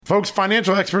Folks,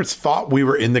 financial experts thought we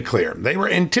were in the clear. They were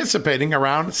anticipating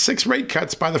around 6 rate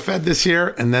cuts by the Fed this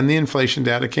year, and then the inflation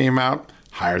data came out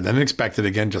higher than expected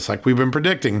again, just like we've been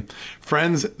predicting.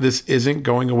 Friends, this isn't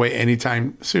going away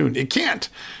anytime soon. It can't.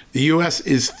 The U.S.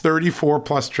 is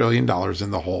 $34+ trillion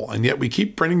in the hole, and yet we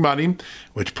keep printing money,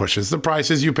 which pushes the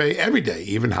prices you pay every day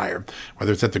even higher,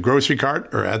 whether it's at the grocery cart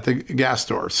or at the gas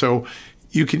store. So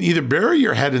you can either bury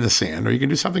your head in the sand or you can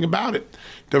do something about it.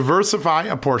 Diversify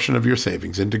a portion of your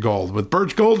savings into gold with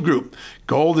Birch Gold Group.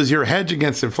 Gold is your hedge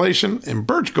against inflation, and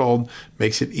Birch Gold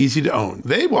makes it easy to own.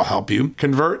 They will help you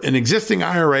convert an existing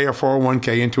IRA or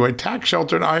 401k into a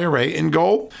tax-sheltered IRA in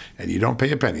gold, and you don't pay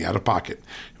a penny out of pocket.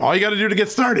 All you got to do to get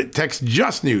started, text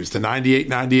Just News to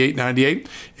 989898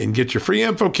 and get your free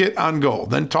info kit on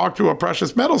gold. Then talk to a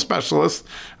precious metal specialist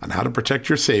on how to protect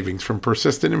your savings from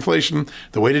persistent inflation.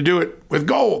 The way to do it with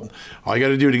gold. All you got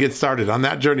to do to get started on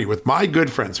that journey with my good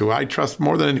friends who I trust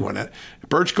more than anyone at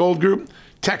Birch Gold Group,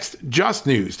 text Just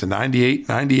News to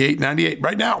 989898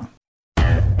 right now.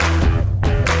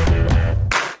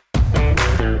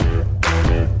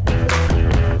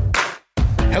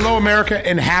 Hello, America,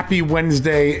 and happy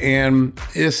Wednesday. And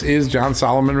this is John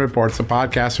Solomon Reports, a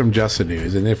podcast from Just the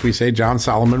News. And if we say John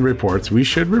Solomon Reports, we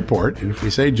should report. And if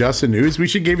we say Just the News, we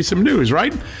should give you some news,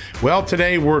 right? Well,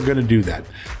 today we're going to do that.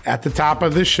 At the top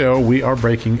of this show, we are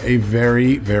breaking a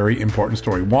very, very important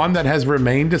story, one that has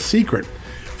remained a secret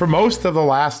for most of the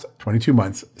last 22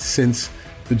 months since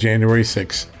the January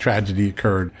 6th tragedy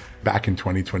occurred back in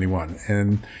 2021.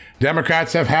 And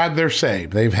Democrats have had their say.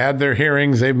 They've had their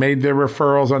hearings. They've made their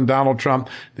referrals on Donald Trump.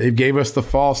 They gave us the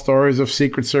false stories of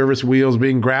Secret Service wheels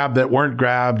being grabbed that weren't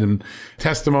grabbed and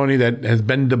testimony that has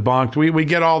been debunked. We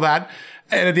get all that.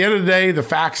 And at the end of the day, the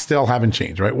facts still haven't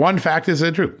changed, right? One fact is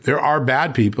the truth. There are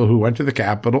bad people who went to the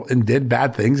Capitol and did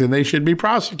bad things, and they should be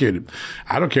prosecuted.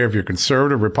 I don't care if you're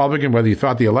conservative, Republican, whether you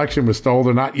thought the election was stolen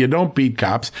or not. You don't beat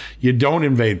cops. You don't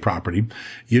invade property.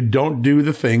 You don't do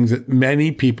the things that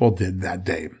many people did that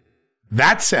day.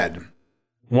 That said,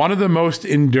 one of the most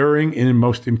enduring and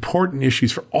most important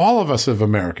issues for all of us as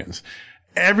Americans,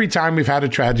 every time we've had a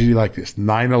tragedy like this,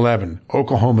 9/11,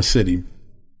 Oklahoma City,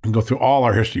 and go through all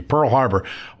our history, Pearl Harbor,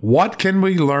 what can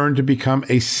we learn to become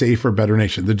a safer, better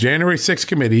nation? The January 6th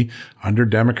committee, under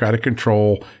Democratic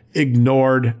control,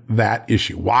 ignored that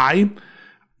issue. Why?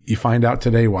 You find out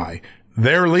today why.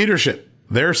 Their leadership,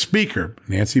 their speaker,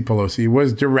 Nancy Pelosi,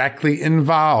 was directly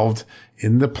involved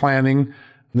in the planning,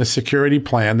 the security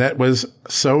plan that was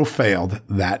so failed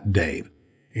that day.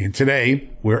 And today,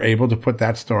 we're able to put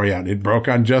that story out. It broke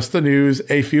on Just the News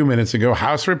a few minutes ago.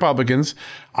 House Republicans,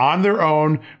 on their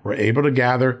own, were able to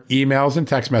gather emails and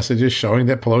text messages showing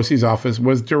that Pelosi's office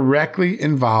was directly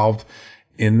involved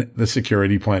in the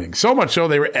security planning. So much so,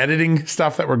 they were editing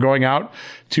stuff that were going out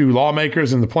to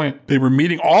lawmakers in the plant. They were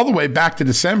meeting all the way back to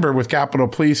December with Capitol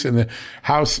Police and the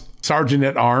House Sergeant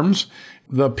at Arms.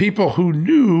 The people who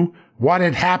knew what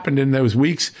had happened in those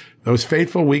weeks, those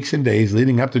fateful weeks and days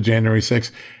leading up to January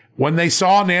 6th, when they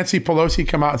saw Nancy Pelosi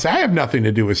come out and say, I have nothing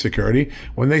to do with security,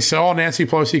 when they saw Nancy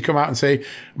Pelosi come out and say,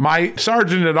 my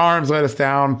sergeant at arms let us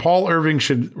down, Paul Irving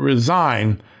should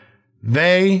resign,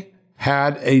 they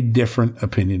had a different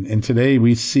opinion. And today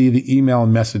we see the email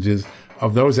and messages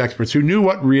of those experts who knew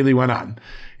what really went on.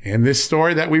 And this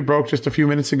story that we broke just a few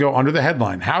minutes ago under the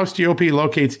headline, House GOP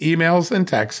locates emails and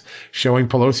texts showing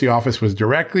Pelosi office was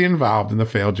directly involved in the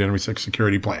failed January 6th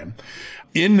security plan.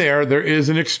 In there is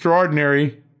an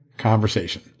extraordinary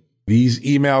conversation. These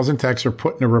emails and texts are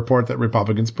put in a report that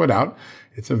Republicans put out.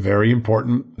 It's a very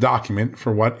important document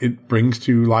for what it brings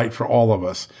to light for all of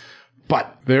us.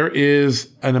 But there is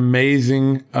an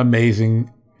amazing,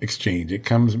 amazing exchange. It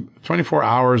comes 24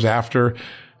 hours after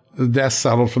the dust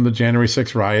settled from the January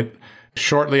 6th riot,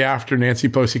 shortly after Nancy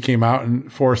Pelosi came out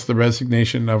and forced the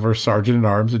resignation of her sergeant at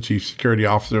arms, the chief security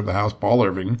officer of the House, Paul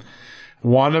Irving.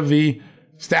 One of the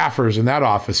staffers in that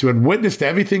office who had witnessed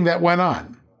everything that went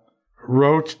on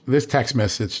wrote this text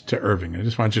message to Irving. I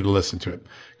just want you to listen to it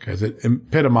because it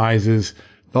epitomizes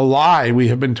the lie we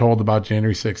have been told about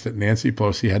January 6th that Nancy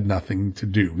Pelosi had nothing to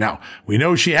do. Now, we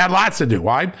know she had lots to do.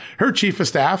 Why? Her chief of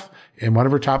staff and one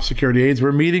of her top security aides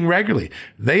were meeting regularly.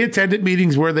 They attended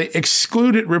meetings where they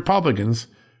excluded Republicans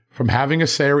from having a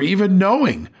say or even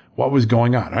knowing what was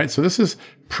going on. All right. So this is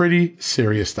pretty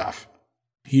serious stuff.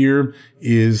 Here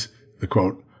is the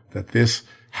quote that this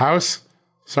House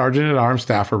Sergeant at Arms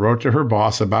staffer wrote to her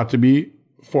boss about to be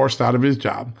forced out of his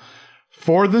job.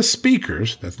 For the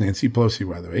speakers, that's Nancy Pelosi,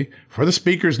 by the way, for the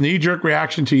speaker's knee-jerk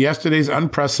reaction to yesterday's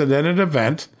unprecedented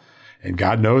event and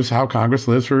God knows how Congress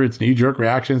lives for its knee-jerk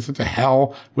reactions to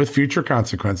hell with future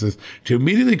consequences, to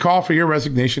immediately call for your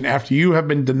resignation after you have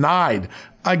been denied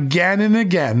again and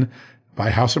again by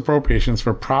House appropriations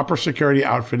for proper security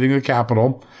outfitting the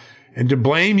Capitol, and to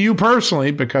blame you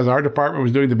personally because our department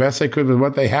was doing the best they could with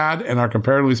what they had and our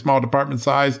comparatively small department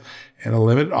size and a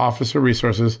limited officer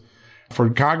resources. For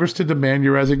Congress to demand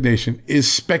your resignation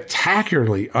is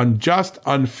spectacularly unjust,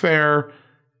 unfair,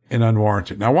 and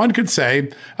unwarranted. Now, one could say,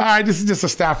 this is just a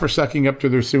staffer sucking up to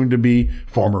their soon-to-be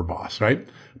former boss, right?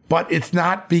 But it's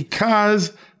not,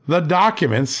 because the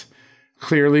documents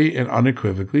clearly and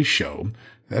unequivocally show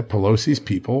that Pelosi's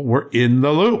people were in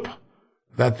the loop,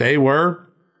 that they were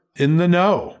in the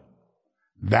know,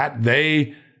 that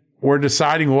they were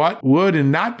deciding what would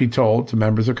and not be told to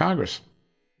members of Congress.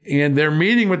 And they're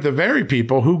meeting with the very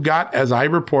people who got, as I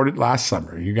reported last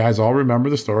summer, you guys all remember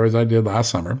the stories I did last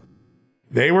summer.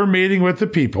 They were meeting with the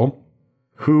people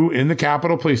who, in the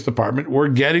Capitol Police Department, were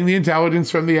getting the intelligence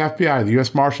from the FBI, the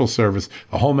U.S. Marshals Service,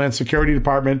 the Homeland Security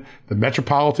Department, the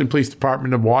Metropolitan Police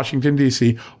Department of Washington,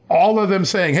 D.C., all of them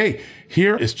saying, hey,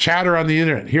 here is chatter on the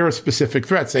internet. Here are specific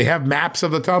threats. They have maps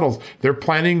of the tunnels. They're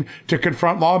planning to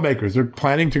confront lawmakers. They're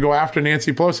planning to go after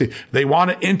Nancy Pelosi. They want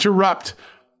to interrupt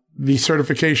the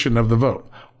certification of the vote.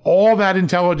 All that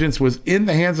intelligence was in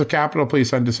the hands of Capitol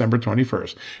Police on December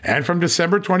 21st. And from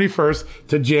December 21st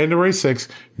to January 6th,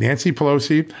 Nancy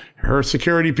Pelosi, her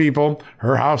security people,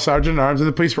 her House Sergeant at Arms, and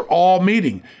the police were all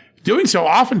meeting, doing so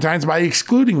oftentimes by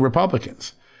excluding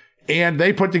Republicans. And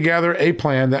they put together a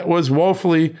plan that was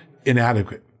woefully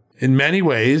inadequate. In many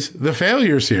ways, the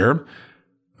failures here,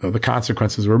 though the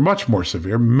consequences were much more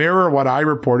severe, mirror what I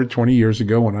reported 20 years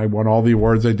ago when I won all the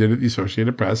awards I did at the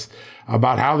Associated Press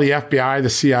about how the FBI, the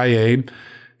CIA,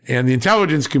 and the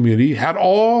intelligence community had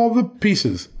all the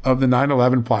pieces of the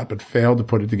 9/11 plot, but failed to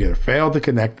put it together, failed to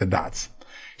connect the dots.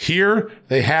 Here,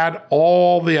 they had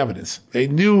all the evidence. They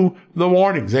knew the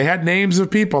warnings. They had names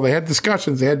of people. They had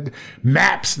discussions. They had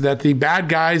maps that the bad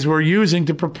guys were using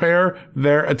to prepare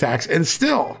their attacks. And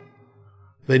still,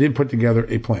 they didn't put together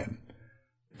a plan.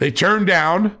 They turned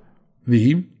down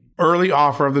the early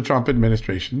offer of the Trump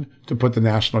administration to put the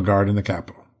National Guard in the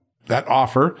Capitol. That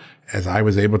offer, as I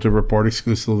was able to report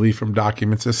exclusively from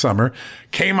documents this summer,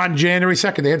 came on January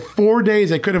 2nd. They had 4 days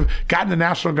they could have gotten the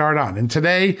National Guard on. And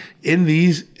today, in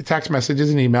these text messages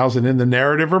and emails and in the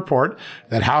narrative report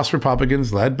that House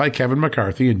Republicans led by Kevin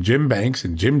McCarthy and Jim Banks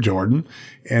and Jim Jordan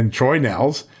and Troy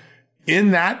Nehls,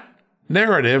 in that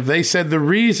narrative, they said the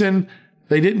reason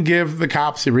they didn't give the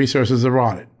cops the resources they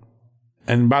wanted.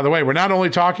 And by the way, we're not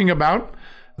only talking about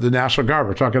the National Guard,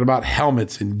 we're talking about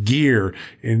helmets and gear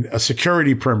and a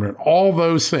security perimeter, all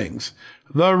those things.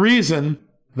 The reason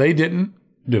they didn't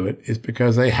do it is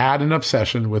because they had an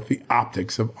obsession with the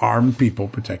optics of armed people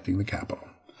protecting the Capitol.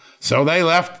 So they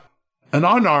left an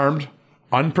unarmed,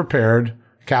 unprepared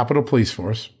Capitol Police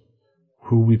Force,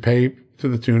 who we pay to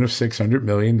the tune of $600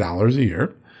 million a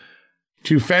year,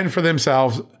 to fend for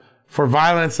themselves for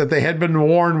violence that they had been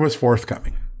warned was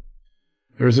forthcoming.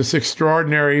 There's this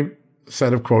extraordinary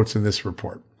set of quotes in this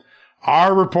report.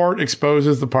 Our report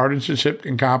exposes the partisanship,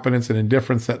 incompetence, and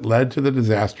indifference that led to the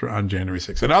disaster on January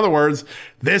 6th. In other words,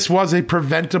 this was a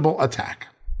preventable attack.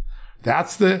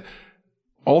 That's the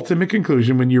ultimate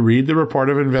conclusion when you read the report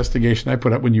of investigation I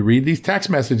put up, when you read these text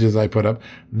messages I put up.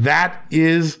 That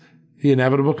is the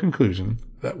inevitable conclusion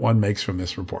that one makes from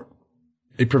this report.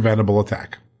 A preventable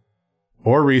attack.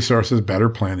 More resources, better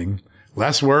planning,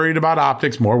 less worried about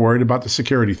optics, more worried about the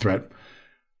security threat.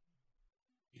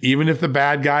 Even if the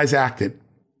bad guys acted,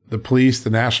 the police,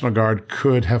 the National Guard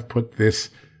could have put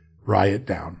this riot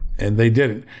down, and they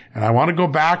didn't. And I want to go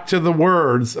back to the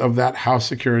words of that House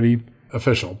security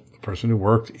official, the person who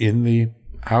worked in the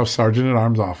House Sergeant at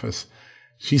Arms office.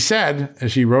 She said,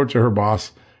 as she wrote to her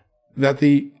boss, that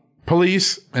the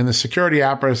police and the security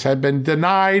apparatus had been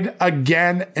denied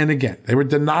again and again. They were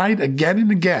denied again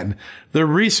and again the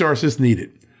resources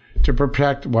needed to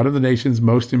protect one of the nation's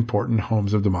most important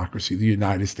homes of democracy, the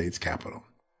United States Capitol.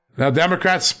 Now,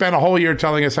 Democrats spent a whole year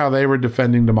telling us how they were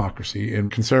defending democracy,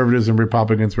 and conservatives and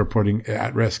Republicans were putting it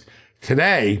at risk.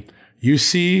 Today, you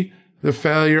see the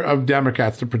failure of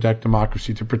Democrats to protect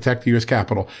democracy, to protect the U.S.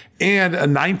 Capitol, and a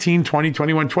 19, 20,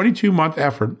 21, 22-month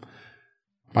effort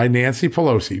by Nancy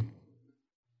Pelosi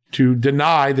to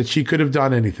deny that she could have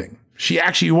done anything. She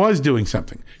actually was doing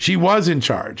something. She was in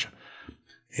charge.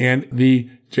 And the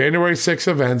January 6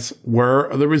 events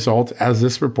were the result, as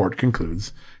this report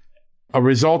concludes, a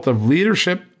result of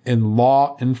leadership and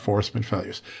law enforcement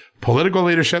failures. Political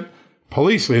leadership,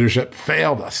 police leadership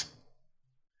failed us.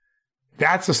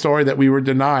 That's a story that we were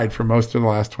denied for most of the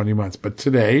last 20 months. But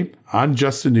today, on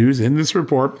Just the News, in this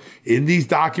report, in these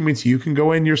documents, you can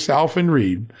go in yourself and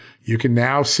read. You can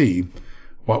now see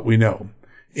what we know.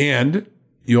 And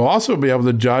you'll also be able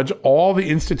to judge all the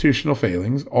institutional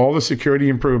failings, all the security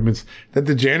improvements that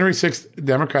the January 6th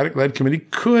Democratic-led committee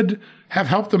could have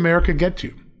helped America get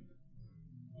to.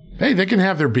 Hey, they can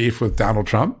have their beef with Donald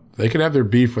Trump. They can have their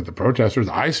beef with the protesters.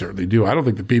 I certainly do. I don't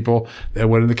think the people that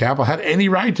went in the Capitol had any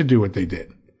right to do what they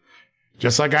did.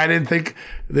 Just like I didn't think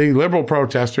the liberal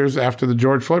protesters after the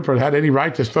George Floyd protest had any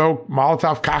right to throw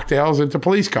Molotov cocktails into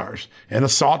police cars and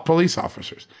assault police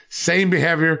officers. Same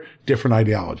behavior, different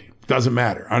ideology. Doesn't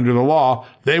matter. Under the law,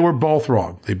 they were both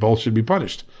wrong. They both should be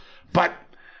punished. But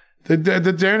the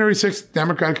January 6th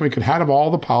Democratic Committee could have all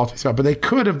the politics out, but they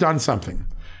could have done something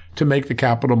to make the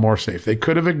Capitol more safe. They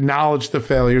could have acknowledged the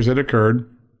failures that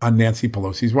occurred on Nancy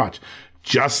Pelosi's watch,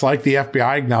 just like the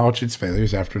FBI acknowledged its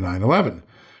failures after 9/11,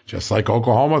 just like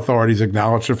Oklahoma authorities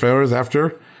acknowledged their failures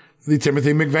after the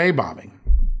Timothy McVeigh bombing.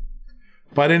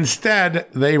 But instead,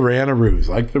 they ran a ruse,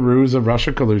 like the ruse of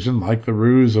Russia collusion, like the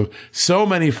ruse of so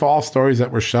many false stories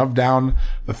that were shoved down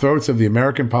the throats of the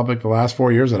American public the last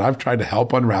 4 years that I've tried to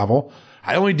help unravel.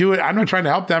 I only do it. I'm not trying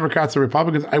to help Democrats or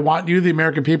Republicans. I want you, the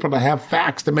American people, to have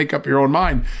facts to make up your own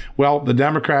mind. Well, the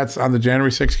Democrats on the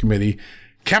January 6th committee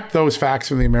kept those facts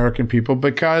from the American people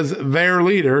because their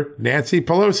leader, Nancy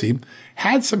Pelosi,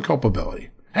 had some culpability.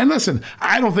 And listen,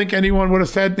 I don't think anyone would have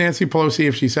said Nancy Pelosi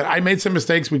if she said, I made some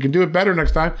mistakes, we can do it better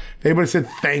next time. They would have said,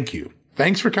 thank you.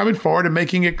 Thanks for coming forward and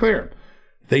making it clear.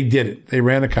 They did it. They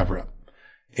ran a cover-up.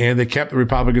 And they kept the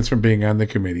Republicans from being on the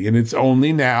committee. And it's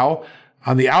only now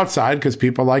on the outside, because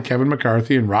people like Kevin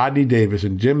McCarthy and Rodney Davis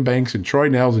and Jim Banks and Troy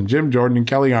Nehls and Jim Jordan and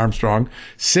Kelly Armstrong,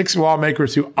 6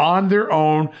 lawmakers who on their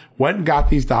own went and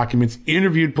got these documents,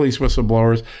 interviewed police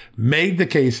whistleblowers, made the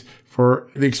case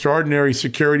for the extraordinary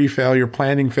security failure,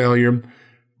 planning failure,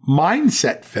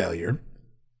 mindset failure.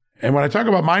 And when I talk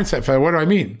about mindset failure, what do I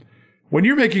mean? When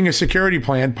you're making a security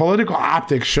plan, political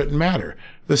optics shouldn't matter.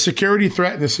 The security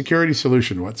threat and the security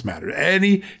solution, what's mattered.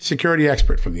 Any security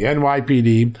expert from the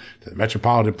NYPD to the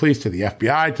Metropolitan Police to the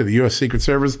FBI to the U.S. Secret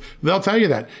Service, they'll tell you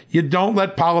that. You don't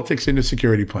let politics into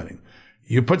security planning.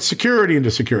 You put security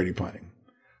into security planning.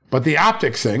 But the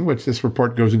optics thing, which this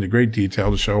report goes into great detail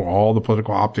to show all the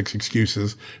political optics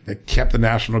excuses that kept the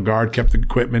National Guard, kept the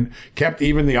equipment, kept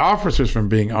even the officers from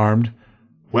being armed,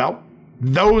 well,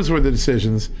 those were the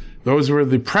decisions, those were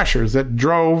the pressures that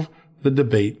drove the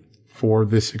debate for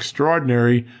this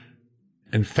extraordinary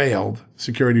and failed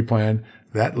security plan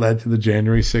that led to the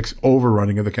January 6th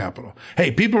overrunning of the Capitol. Hey,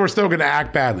 people were still going to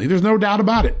act badly. There's no doubt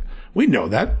about it. We know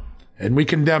that, and we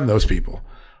condemn those people.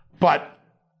 But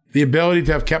the ability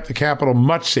to have kept the Capitol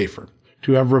much safer,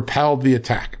 to have repelled the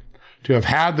attack, to have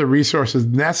had the resources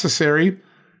necessary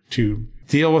to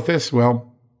deal with this,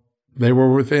 well, they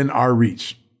were within our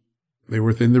reach. They were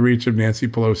within the reach of Nancy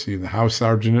Pelosi and the House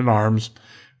Sergeant at Arms,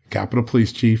 the Capitol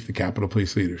Police Chief, the Capitol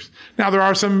Police leaders. Now, there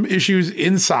are some issues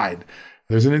inside.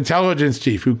 There's an intelligence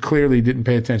chief who clearly didn't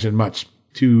pay attention much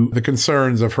to the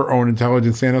concerns of her own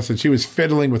intelligence analysts, and she was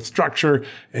fiddling with structure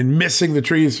and missing the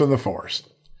trees from the forest.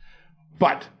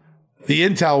 But the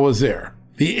intel was there.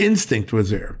 The instinct was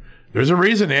there. There's a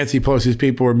reason Nancy Pelosi's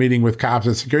people were meeting with cops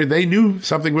and security. They knew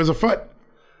something was afoot,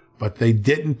 but they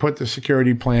didn't put the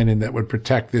security plan in that would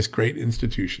protect this great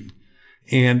institution.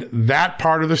 And that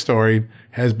part of the story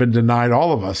has been denied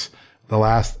all of us the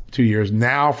last 2 years.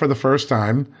 Now, for the first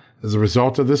time, as a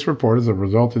result of this report, as a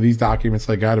result of these documents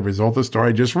I got, as a result of the story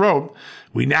I just wrote,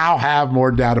 we now have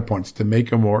more data points to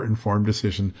make a more informed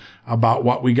decision about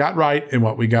what we got right and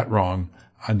what we got wrong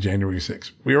on January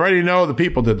 6th. We already know the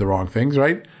people did the wrong things,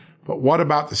 right? But what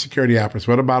about the security apparatus?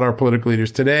 What about our political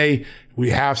leaders? Today, we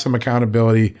have some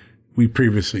accountability we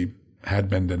previously had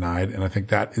been denied, and I think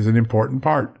that is an important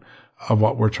part of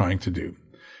what we're trying to do.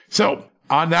 So,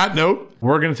 on that note,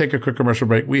 we're going to take a quick commercial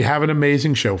break. We have an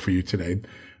amazing show for you today.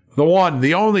 The one,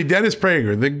 the only Dennis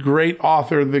Prager, the great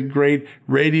author, the great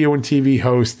radio and TV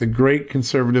host, the great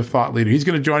conservative thought leader. He's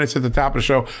going to join us at the top of the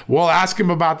show. We'll ask him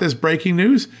about this breaking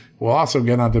news. We'll also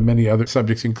get on to many other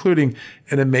subjects, including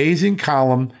an amazing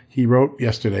column he wrote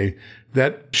yesterday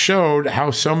that showed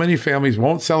how so many families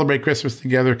won't celebrate Christmas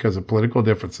together because of political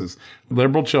differences.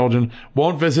 Liberal children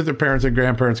won't visit their parents and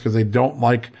grandparents because they don't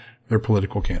like their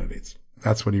political candidates.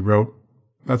 That's what he wrote.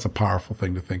 That's a powerful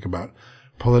thing to think about.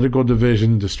 Political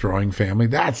division, destroying family.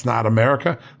 That's not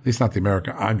America, at least not the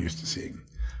America I'm used to seeing.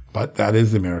 But that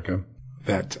is the America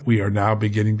that we are now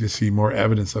beginning to see more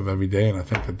evidence of every day. And I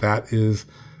think that that is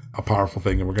a powerful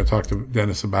thing. And we're going to talk to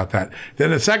Dennis about that.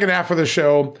 Then the second half of the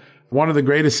show, one of the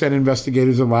greatest Senate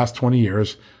investigators of the last 20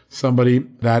 years, somebody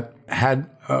that had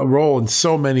a role in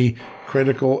so many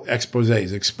critical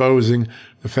exposés exposing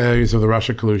the failures of the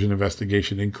Russia collusion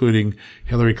investigation, including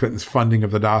Hillary Clinton's funding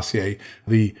of the dossier,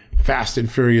 the Fast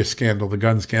and Furious scandal, the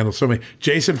gun scandal, so many.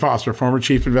 Jason Foster, former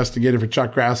chief investigator for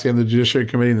Chuck Grassley on the Judiciary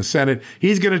Committee in the Senate.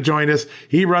 He's going to join us.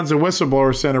 He runs a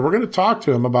whistleblower center. We're going to talk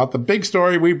to him about the big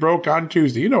story we broke on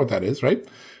Tuesday. You know what that is, right?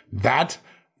 That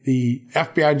the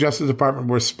FBI and Justice Department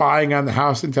were spying on the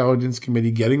House Intelligence Committee,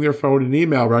 getting their phone and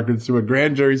email records through a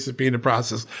grand jury subpoena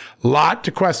process. Lot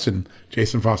to question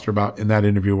Jason Foster about in that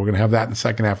interview. We're going to have that in the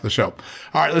second half of the show.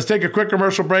 All right, let's take a quick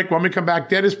commercial break. When we come back,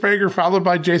 Dennis Prager, followed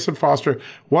by Jason Foster.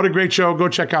 What a great show. Go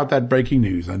check out that breaking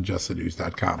news on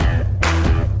justthenews.com.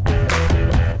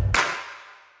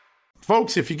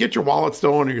 Folks, if you get your wallet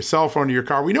stolen or your cell phone or your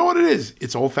car, we know what it is.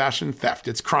 It's old-fashioned theft.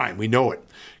 It's crime. We know it.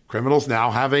 Criminals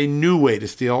now have a new way to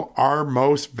steal our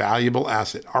most valuable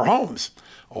asset, our homes.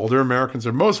 Older Americans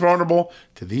are most vulnerable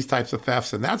to these types of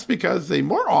thefts, and that's because they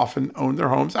more often own their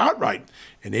homes outright.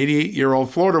 An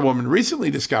 88-year-old Florida woman recently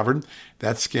discovered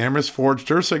that scammers forged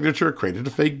her signature, created a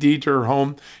fake deed to her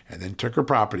home, and then took her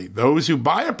property. Those who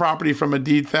buy a property from a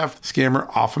deed theft scammer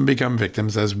often become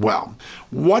victims as well.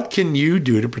 What can you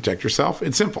do to protect yourself?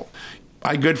 It's simple.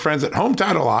 My good friends at Home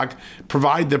Title Lock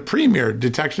provide the premier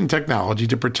detection technology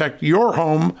to protect your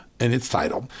home and its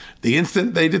title. The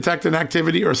instant they detect an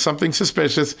activity or something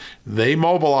suspicious, they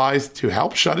mobilize to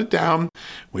help shut it down.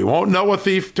 We won't know a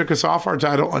thief took us off our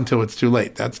title until it's too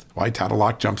late. That's why Title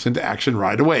Lock jumps into action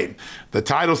right away. The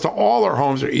titles to all our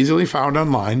homes are easily found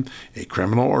online. A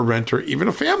criminal or renter, even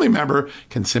a family member,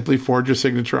 can simply forge your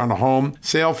signature on a home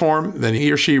sale form. Then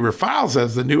he or she refiles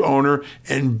as the new owner,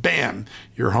 and bam,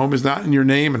 your home is not in your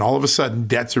name, and all of a sudden,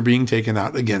 debts are being taken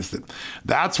out against it.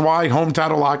 That's why Home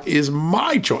Title Lock is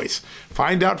my choice.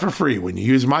 Find out for free when you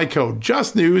use my code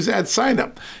JustNews at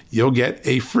sign-up. You'll get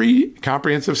a free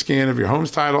comprehensive scan of your home's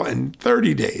title and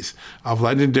 30 days of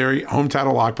legendary Home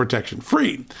Title Lock protection.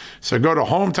 Free. So go to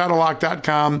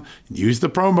HomeTitleLock.com and use the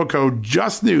promo code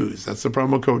JustNews. That's the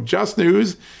promo code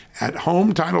JustNews at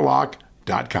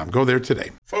HomeTitleLock.com. Go there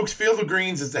today. Folks, Field of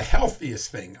Greens is the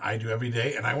healthiest thing I do every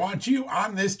day, and I want you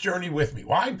on this journey with me.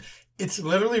 Why? It's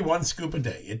literally one scoop a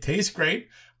day. It tastes great.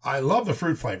 I love the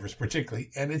fruit flavors particularly,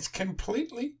 and it's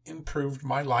completely improved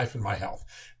my life and my health.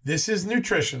 This is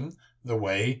nutrition the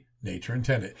way nature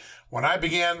intended. When I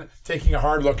began taking a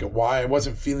hard look at why I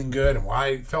wasn't feeling good and why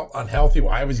I felt unhealthy,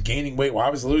 why I was gaining weight, why I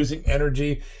was losing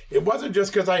energy, it wasn't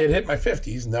just because I had hit my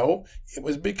 50s. No, it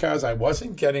was because I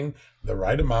wasn't getting the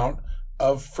right amount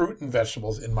of fruit and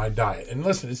vegetables in my diet. And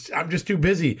listen, I'm just too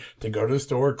busy to go to the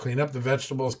store, clean up the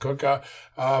vegetables, cook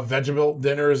vegetable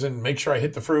dinners, and make sure I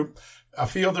hit the fruit. A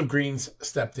Field of Greens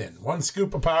stepped in. One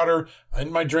scoop of powder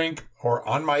in my drink or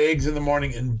on my eggs in the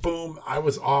morning, and boom, I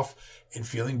was off and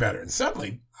feeling better. And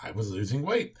suddenly, I was losing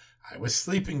weight. I was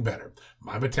sleeping better.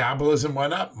 My metabolism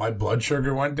went up. My blood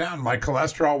sugar went down. My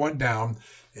cholesterol went down.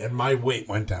 And my weight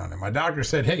went down. And my doctor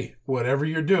said, hey, whatever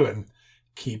you're doing,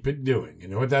 keep it doing. You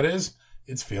know what that is?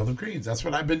 It's Field of Greens. That's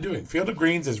what I've been doing. Field of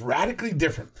Greens is radically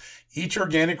different. Each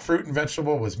organic fruit and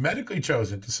vegetable was medically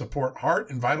chosen to support heart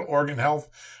and vital organ health.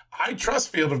 I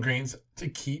trust Field of Greens to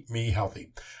keep me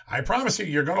healthy. I promise you,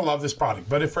 you're going to love this product.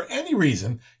 But if for any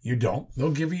reason you don't,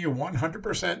 they'll give you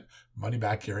 100% money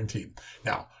back guarantee.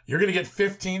 Now, you're going to get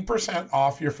 15%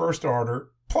 off your first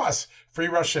order plus free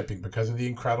rush shipping because of the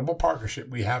incredible partnership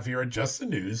we have here at Just the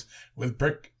News with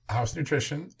Brick House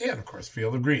Nutrition, and of course,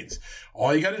 Field of Greens.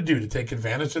 All you got to do to take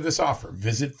advantage of this offer,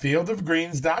 visit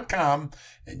fieldofgreens.com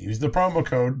and use the promo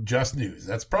code JustNews.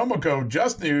 That's promo code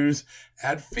JustNews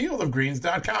at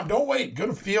fieldofgreens.com. Don't wait. Go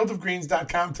to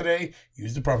fieldofgreens.com today.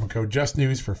 Use the promo code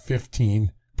JustNews for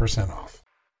 15% off.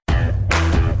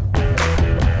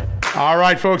 All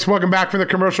right, folks, welcome back from the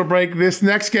commercial break. This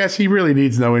next guest, he really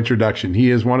needs no introduction.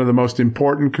 He is one of the most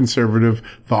important conservative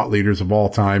thought leaders of all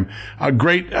time. A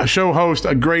great show host,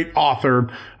 a great author,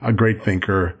 a great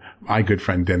thinker. My good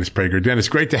friend, Dennis Prager. Dennis,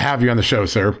 great to have you on the show,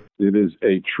 sir. It is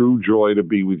a true joy to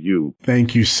be with you.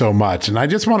 Thank you so much. And I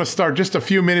just want to start just a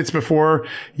few minutes before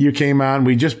you came on.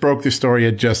 We just broke the story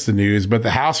at Just the News, but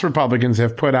the House Republicans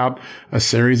have put out a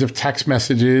series of text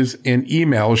messages and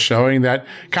emails showing that,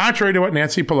 contrary to what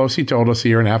Nancy Pelosi told us a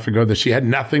year and a half ago, that she had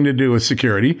nothing to do with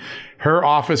security, her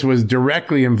office was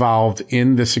directly involved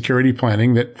in the security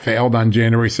planning that failed on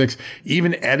January 6th,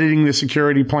 even editing the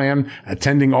security plan,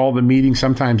 attending all the meetings,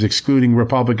 sometimes excluding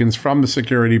Republicans from the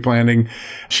security planning.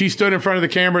 She stood in front of the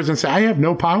cameras and said, I have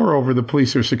no power over the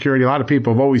police or security. A lot of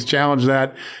people have always challenged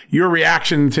that. Your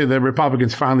reaction to the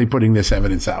Republicans finally putting this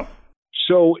evidence out?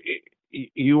 So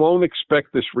you won't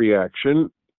expect this reaction.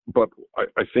 but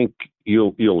I think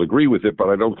you'll agree with it, but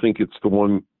I don't think it's the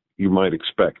one you might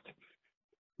expect.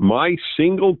 My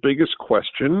single biggest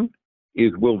question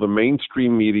is, will the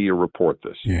mainstream media report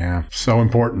this? Yeah, so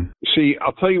important. See,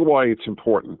 I'll tell you why it's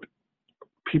important.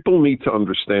 People need to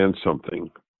understand something.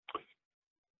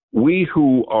 We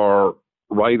who are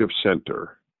right of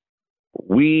center,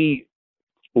 we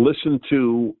listen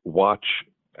to, watch,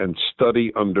 and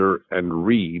study under and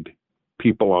read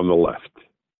people on the left.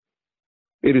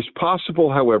 It is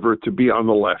possible, however, to be on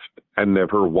the left and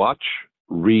never watch,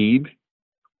 read,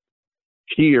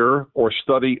 hear, or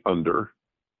study under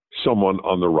someone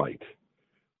on the right.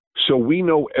 So we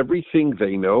know everything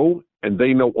they know, and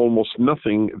they know almost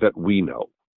nothing that we know.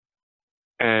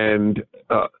 And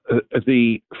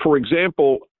for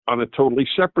example, on a totally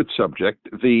separate subject,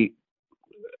 the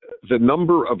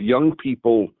number of young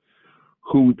people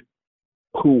who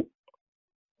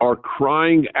are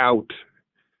crying out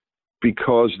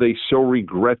because they so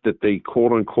regret that they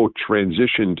quote unquote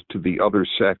transitioned to the other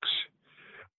sex,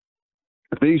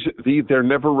 they're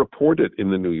never reported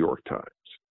in the New York Times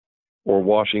or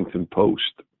Washington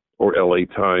Post or LA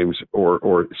Times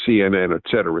or CNN, et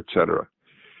cetera, et cetera.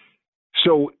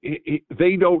 So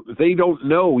they don't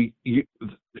know.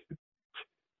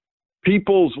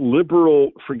 People's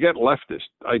liberal, forget leftist.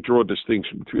 I draw a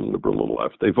distinction between liberal and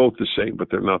left. They vote the same, but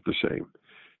they're not the same.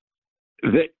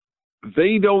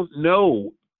 They don't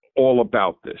know all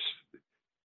about this.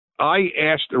 I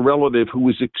asked a relative who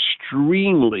is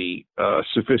extremely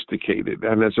sophisticated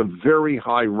and has a very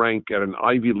high rank at an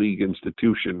Ivy League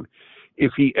institution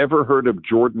if he ever heard of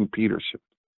Jordan Peterson.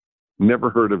 Never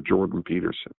heard of Jordan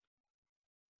Peterson.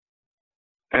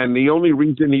 And the only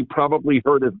reason he probably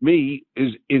heard of me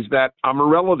is that I'm a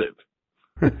relative.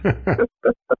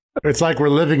 It's like we're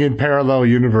living in parallel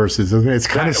universes. It's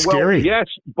kind of scary. Well, yes,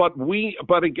 but we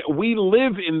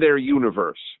live in their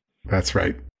universe. That's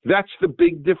right. That's the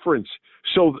big difference.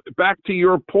 So back to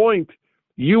your point,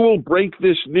 you will break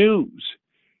this news,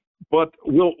 but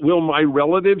will my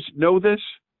relatives know this?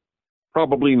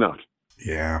 Probably not.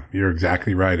 Yeah, you're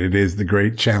exactly right. It is the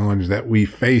great challenge that we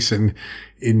face in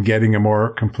getting a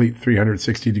more complete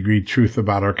 360-degree truth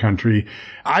about our country.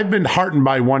 I've been heartened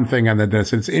by one thing on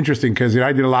this. It's interesting because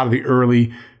I did a lot of the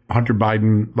early Hunter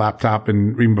Biden laptop,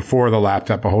 and even before the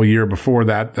laptop, a whole year before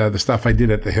that, the stuff I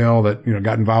did at the Hill that,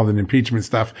 got involved in impeachment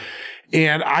stuff.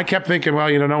 And I kept thinking, well,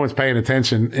 no one's paying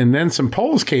attention. And then some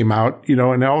polls came out,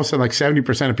 and all of a sudden, like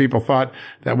 70% of people thought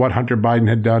that what Hunter Biden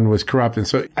had done was corrupt. And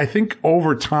so I think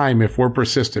over time, if we're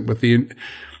persistent with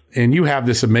and you have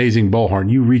this amazing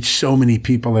bullhorn, you reach so many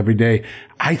people every day.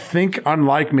 I think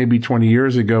unlike maybe 20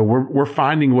 years ago, we're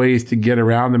finding ways to get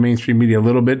around the mainstream media a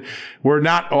little bit. We're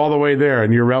not all the way there.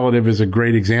 And your relative is a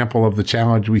great example of the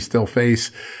challenge we still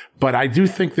face. But I do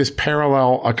think this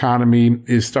parallel economy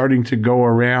is starting to go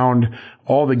around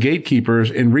all the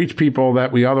gatekeepers and reach people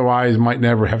that we otherwise might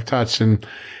never have touched. And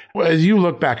as you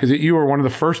look back, you were one of the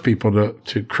first people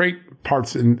to create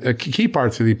parts and key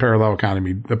parts of the parallel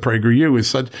economy. The Prager U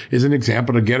is an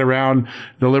example to get around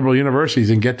the liberal universities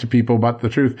and get to people about the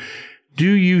truth. Do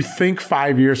you think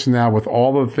 5 years from now, with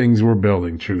all the things we're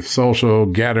building, Truth Social,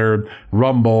 Getter,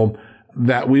 Rumble,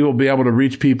 that we will be able to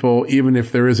reach people even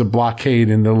if there is a blockade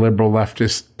in the liberal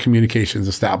leftist communications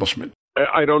establishment?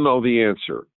 I don't know the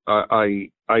answer.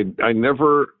 I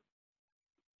never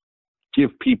give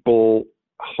people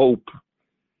hope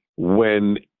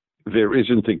when there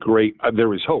isn't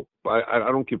there is hope. I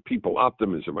don't give people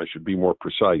optimism. I should be more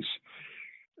precise.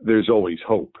 There's always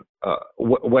hope.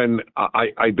 When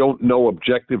I don't know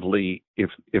objectively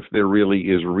if there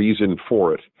really is reason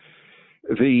for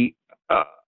it.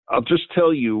 I'll just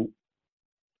tell you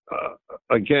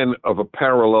again of a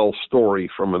parallel story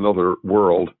from another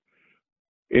world.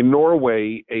 In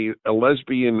Norway, a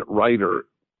lesbian writer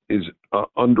is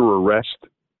under arrest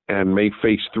and may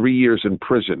face 3 years in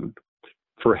prison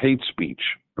for hate speech.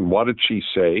 And what did she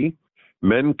say?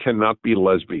 Men cannot be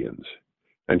lesbians.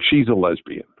 And she's a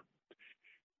lesbian.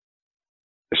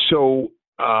 So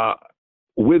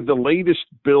with the latest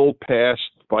bill passed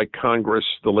by Congress,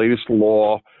 the latest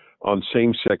law on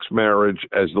same-sex marriage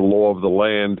as the law of the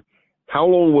land, how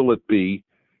long will it be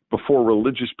before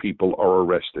religious people are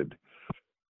arrested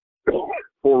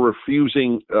for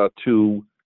refusing to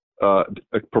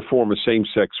perform a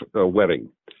same-sex wedding?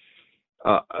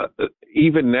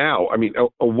 Even now, I mean,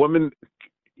 a woman,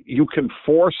 you can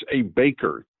force a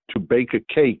baker to bake a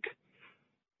cake,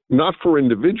 not for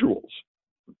individuals,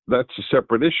 that's a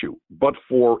separate issue, but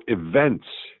for events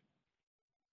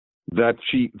that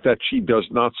she does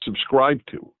not subscribe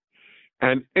to.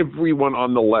 And everyone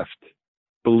on the left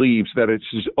believes that it's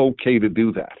okay to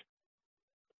do that.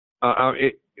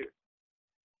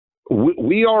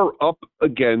 we are up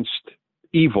against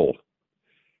evil,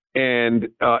 and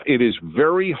it is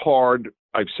very hard.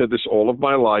 I've said this all of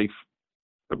my life.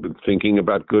 I've been thinking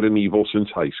about good and evil since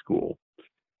high school.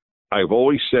 I've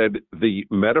always said the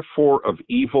metaphor of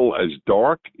evil as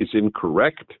dark is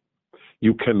incorrect.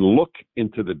 You can look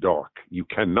into the dark. You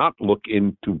cannot look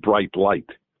into bright light.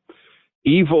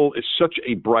 Evil is such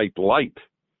a bright light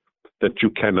that you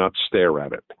cannot stare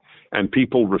at it. And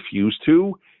people refuse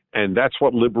to, and that's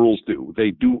what liberals do.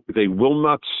 They will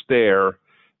not stare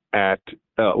at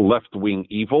left-wing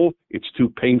evil. It's too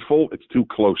painful. It's too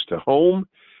close to home.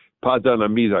 Pas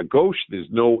d'ennemis à gauche. There's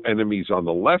no enemies on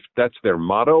the left. That's their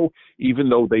motto, even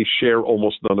though they share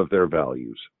almost none of their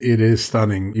values. It is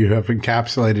stunning. You have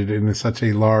encapsulated it in such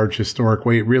a large historic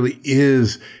way. It really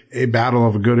is a battle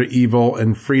of good or evil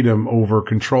and freedom over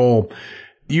control.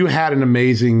 You had an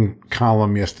amazing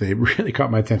column yesterday. It really caught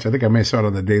my attention. I think I may have saw it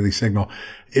on the Daily Signal.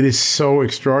 It is so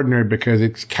extraordinary because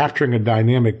it's capturing a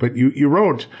dynamic. But you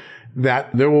wrote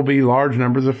that there will be large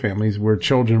numbers of families where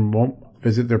children won't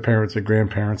visit their parents or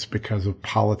grandparents because of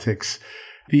politics.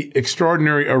 The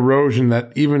extraordinary erosion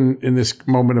that even in this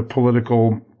moment of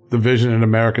political division in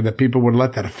America, that people would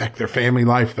let that affect their family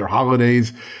life, their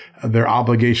holidays, their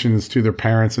obligations to their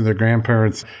parents and their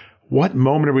grandparents. What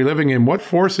moment are we living in? What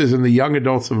forces in the young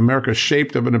adults of America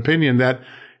shaped of an opinion that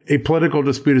a political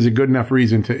dispute is a good enough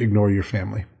reason to ignore your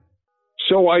family?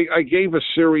 So I gave a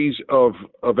series of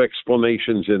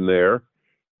explanations in there.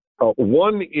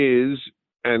 One is,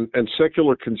 and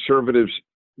secular conservatives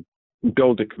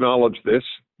don't acknowledge this.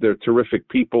 They're terrific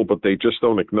people, but they just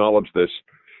don't acknowledge this.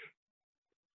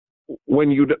 When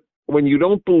you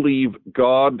don't believe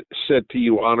God said to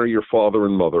you, honor your father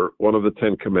and mother, one of the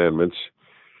 10 commandments,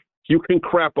 you can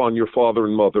crap on your father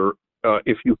and mother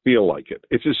if you feel like it.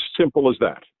 It's as simple as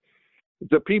that.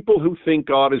 The people who think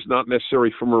God is not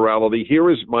necessary for morality,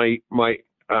 here is my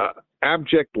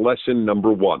abject lesson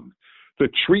number one. The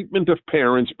treatment of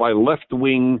parents by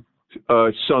left-wing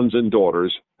sons and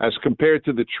daughters as compared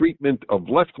to the treatment of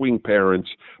left-wing parents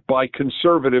by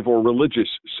conservative or religious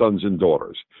sons and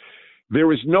daughters.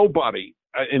 There is nobody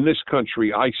in this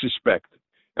country, I suspect,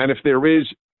 and if there is,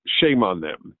 shame on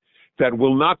them, that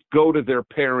will not go to their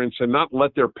parents and not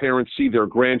let their parents see their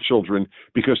grandchildren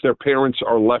because their parents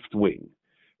are left-wing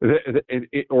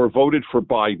or voted for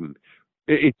Biden.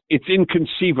 It's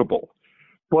inconceivable.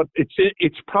 But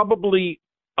it's probably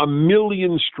 1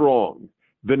 million strong,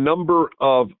 the number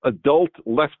of adult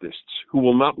leftists who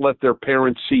will not let their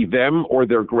parents see them or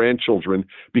their grandchildren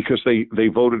because they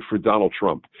voted for Donald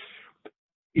Trump.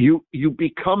 You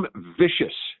become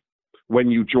vicious when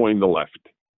you join the left.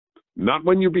 Not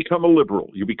when you become a liberal.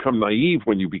 You become naive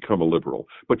when you become a liberal,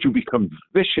 but you become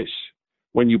vicious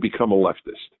when you become a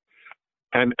leftist.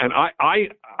 And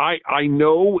I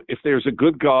know if there's a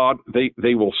good God,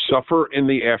 they will suffer in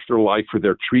the afterlife for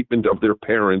their treatment of their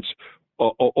parents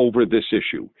over this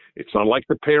issue. It's not like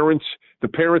the parents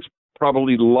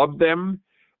probably love them,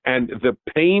 and the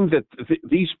pain that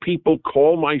these people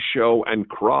call my show and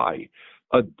cry.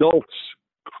 Adults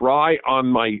cry on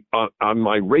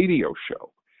my radio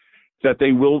show that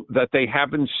they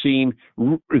haven't seen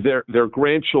their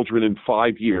grandchildren in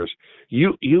 5 years.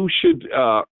 You should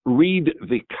read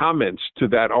the comments to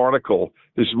that article.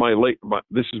 This is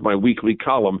my weekly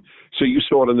column. So you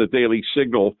saw it in the Daily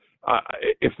Signal.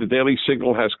 If the Daily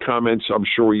Signal has comments, I'm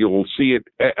sure you will see it.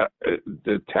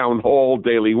 The Town Hall,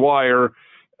 Daily Wire.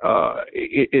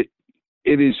 It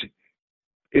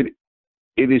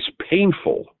is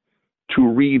painful to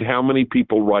read how many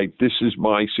people write, "This is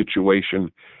my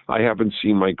situation. I haven't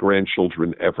seen my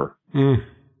grandchildren ever."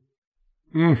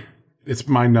 It's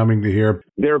mind-numbing to hear.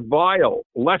 They're vile.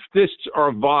 Leftists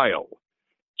are vile.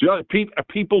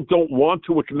 People don't want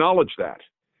to acknowledge that.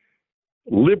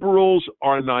 Liberals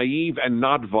are naive and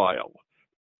not vile.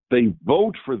 They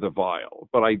vote for the vile,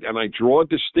 but I draw a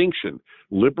distinction.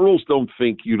 Liberals don't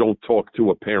think you don't talk to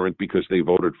a parent because they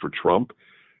voted for Trump.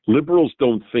 Liberals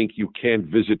don't think you can't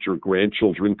visit your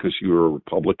grandchildren because you're a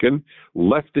Republican.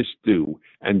 Leftists do,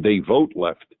 and they vote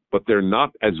left, but they're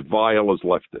not as vile as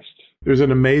leftists. There's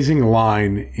an amazing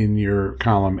line in your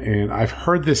column, and I've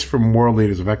heard this from world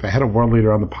leaders. In fact, I had a world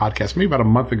leader on the podcast maybe about a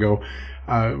month ago,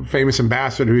 famous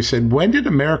ambassador who said, when did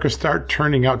America start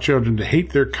turning out children to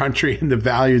hate their country and the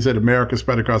values that America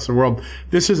spread across the world?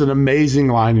 This is an amazing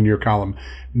line in your column.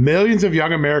 Millions of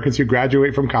young Americans who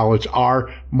graduate from college are,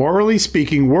 morally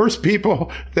speaking, worse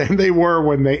people than they were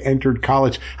when they entered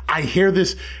college. I hear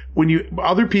this when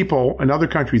other people in other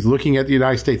countries looking at the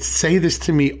United States say this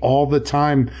to me all the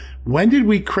time. When did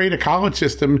we create a college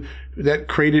system that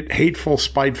created hateful,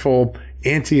 spiteful,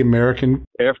 anti-American?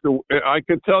 I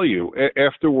can tell you,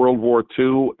 after World War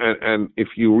II, and if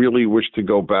you really wish to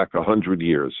go back 100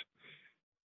 years,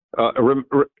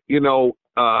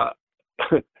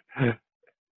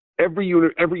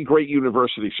 every great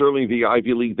university, certainly the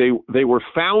Ivy League, they were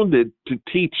founded to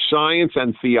teach science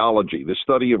and theology, the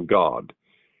study of God,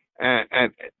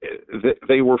 and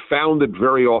they were founded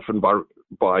very often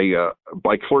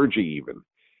by clergy even,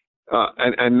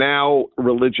 and now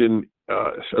religion,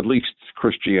 at least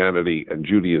Christianity and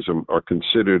Judaism, are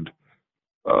considered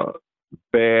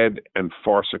bad and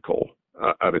farcical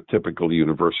at a typical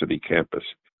university campus.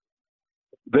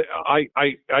 I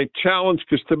challenge,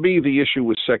 because to me the issue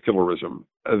is secularism,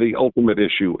 the ultimate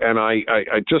issue, and I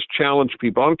just challenge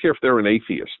people. I don't care if they're an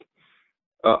atheist.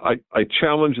 I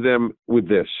challenge them with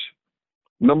this.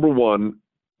 Number one,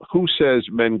 who says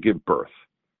men give birth?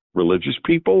 Religious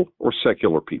people or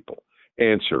secular people?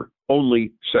 Answer,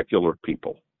 only secular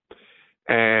people.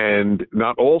 And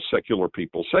not all secular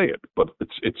people say it, but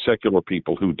it's secular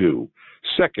people who do.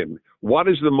 Second, what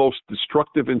is the most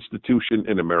destructive institution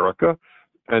in America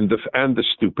and the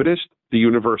stupidest? The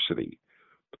university.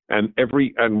 And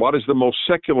what is the most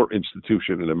secular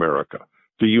institution in America?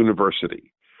 The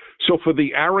university. So for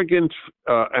the arrogant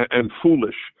and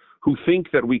foolish who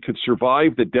think that we could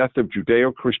survive the death of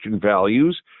Judeo-Christian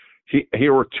values,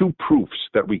 here are two proofs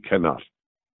that we cannot.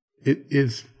 It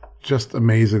is just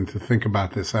amazing to think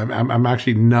about this. I'm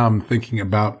actually numb thinking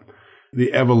about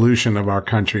the evolution of our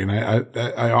country. And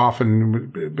I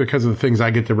often, because of the things I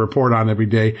get to report on every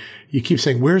day, you keep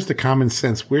saying, where's the common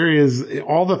sense? Where is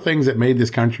all the things that made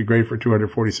this country great for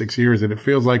 246 years? And it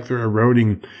feels like they're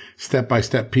eroding step by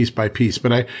step, piece by piece.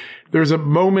 But there's a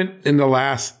moment in the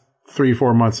last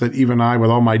 3-4 months that even I, with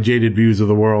all my jaded views of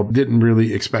the world, didn't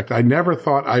really expect. I never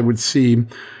thought I would see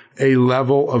a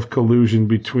level of collusion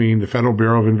between the Federal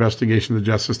Bureau of Investigation, the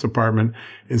Justice Department,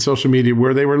 and social media,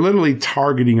 where they were literally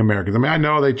targeting Americans. I mean, I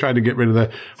know they tried to get rid of the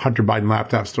Hunter Biden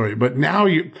laptop story, but now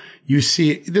you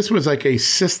see this was like a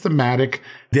systematic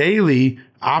daily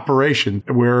operation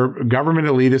where government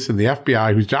elitists and the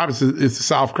FBI, whose job is to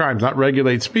solve crimes, not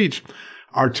regulate speech,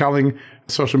 are telling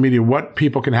social media what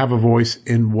people can have a voice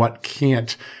and what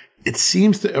can't. It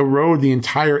seems to erode the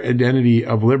entire identity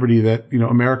of liberty that,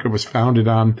 America was founded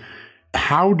on.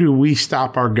 How do we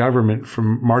stop our government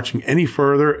from marching any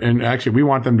further? And actually, we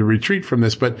want them to retreat from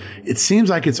this, but it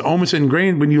seems like it's almost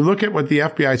ingrained. When you look at what the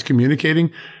FBI is communicating,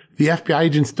 the FBI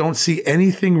agents don't see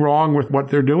anything wrong with what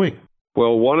they're doing.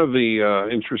 Well, one of the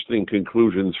interesting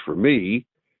conclusions for me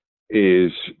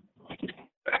is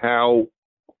how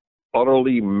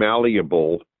utterly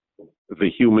malleable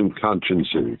the human conscience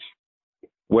is.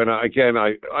 When I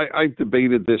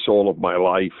debated this all of my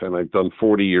life, and I've done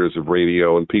 40 years of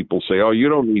radio, and people say, oh, you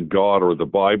don't need God or the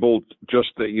Bible,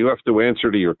 just that you have to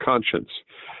answer to your conscience.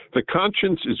 The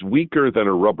conscience is weaker than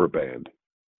a rubber band.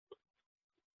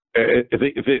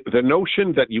 The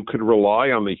notion that you could rely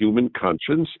on the human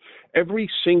conscience, every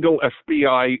single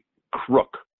FBI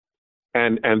crook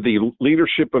and the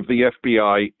leadership of the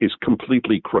FBI is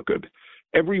completely crooked.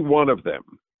 Every one of them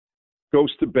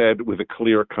goes to bed with a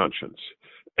clear conscience.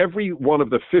 Every one of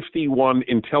the 51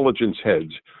 intelligence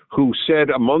heads who said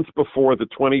a month before the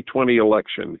 2020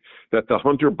 election that the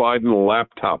Hunter Biden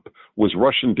laptop was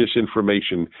Russian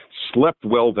disinformation slept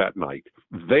well that night.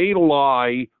 They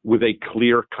lie with a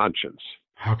clear conscience.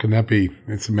 How can that be?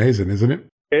 It's amazing, isn't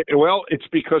it? Well, it's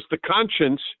because the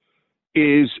conscience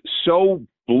is so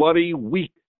bloody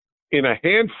weak. In a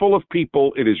handful of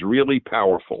people, it is really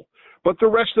powerful. But the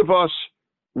rest of us,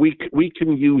 we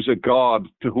can use a God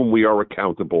to whom we are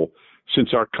accountable,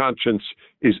 since our conscience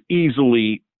is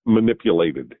easily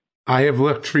manipulated. I have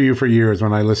looked for you for years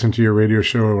when I listen to your radio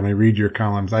show or when I read your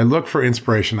columns. I look for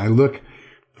inspiration. I look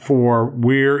for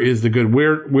where is the good,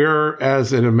 where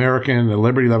as an American, a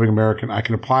liberty-loving American, I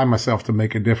can apply myself to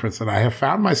make a difference. And I have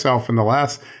found myself in the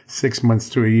last 6 months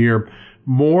to a year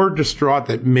more distraught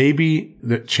that maybe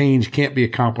that change can't be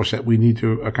accomplished, that we need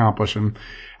to accomplish. And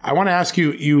I want to ask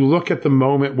you, you look at the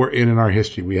moment we're in our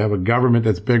history. We have a government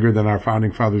that's bigger than our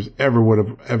founding fathers would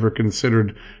have ever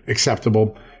considered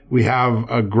acceptable. We have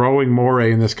a growing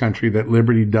moray in this country that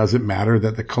liberty doesn't matter,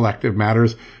 that the collective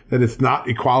matters, that it's not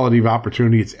equality of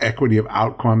opportunity, it's equity of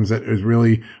outcomes that is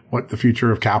really what the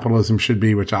future of capitalism should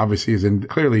be, which obviously is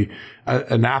clearly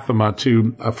anathema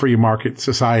to a free market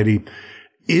society.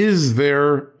 Is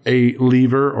there a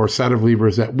lever or set of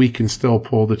levers that we can still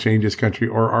pull to change this country,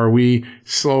 or are we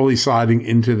slowly sliding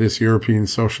into this European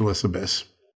socialist abyss?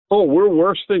 Oh, we're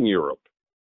worse than Europe.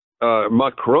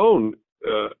 Macron,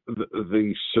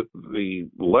 the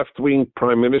left-wing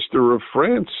prime minister of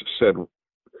France, said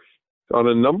on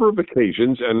a number of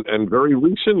occasions, and very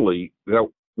recently, that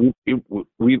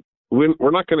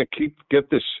we're not going to get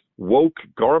this woke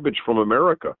garbage from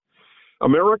America.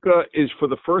 America is, for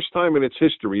the first time in its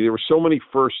history, there were so many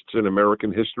firsts in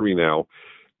American history now,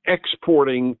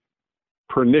 exporting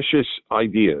pernicious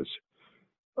ideas.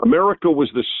 America was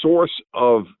the source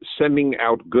of sending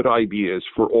out good ideas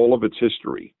for all of its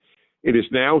history. It is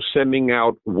now sending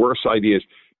out worse ideas.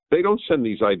 They don't send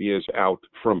these ideas out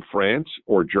from France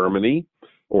or Germany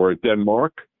or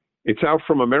Denmark. It's out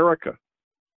from America.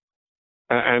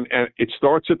 And it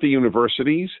starts at the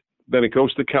universities, then it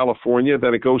goes to California,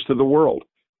 then it goes to the world.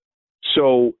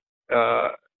 So,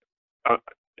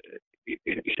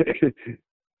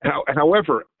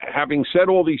 however, having said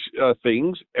all these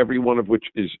things, every one of which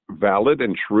is valid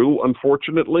and true,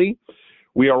 unfortunately,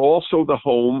 we are also the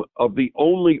home of the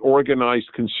only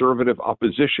organized conservative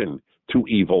opposition to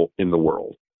evil in the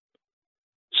world.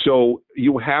 So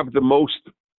you have the most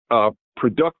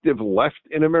productive left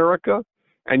in America,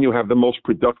 and you have the most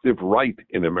productive right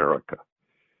in America.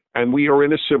 And we are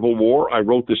in a civil war. I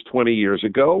wrote this 20 years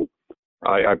ago.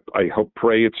 I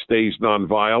pray it stays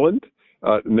nonviolent.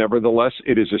 Nevertheless,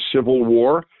 it is a civil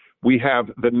war. We have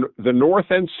the North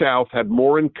and South had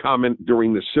more in common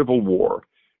during the Civil War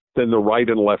than the right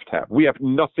and left have. We have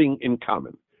nothing in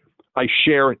common. I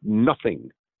share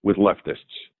nothing with leftists.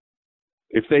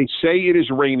 If they say it is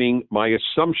raining, my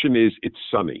assumption is it's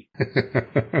sunny.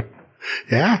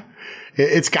 Yeah,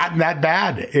 it's gotten that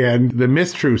bad. And the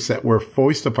mistruths that were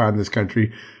foisted upon this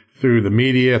country through the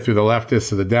media, through the leftists,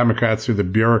 through the Democrats, through the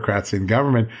bureaucrats in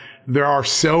government, there are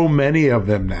so many of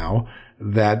them now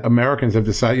that Americans have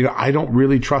decided, I don't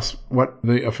really trust what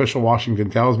the official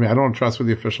Washington tells me. I don't trust what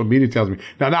the official media tells me.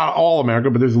 Now, not all America,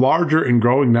 but there's larger and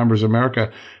growing numbers of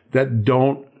America that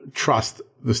don't trust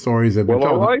the stories that have been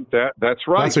told. Well, all right. That's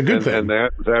right. That's a good thing. And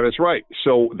that is right.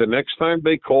 So the next time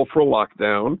they call for a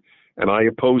lockdown, and I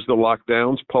oppose the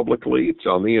lockdowns publicly, it's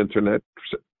on the internet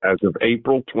as of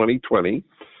April 2020.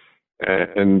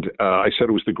 And I said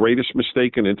it was the greatest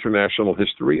mistake in international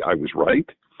history. I was right.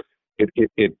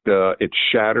 It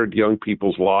shattered young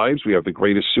people's lives. We have the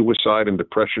greatest suicide and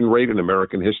depression rate in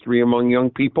American history among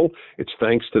young people. It's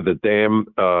thanks to the damn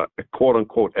quote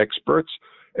unquote experts,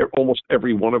 almost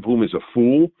every one of whom is a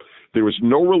fool. There is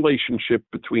no relationship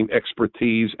between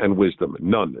expertise and wisdom.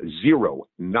 None. Zero.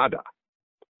 Nada.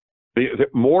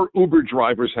 More Uber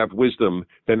drivers have wisdom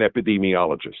than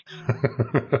epidemiologists.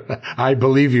 I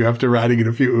believe you after riding in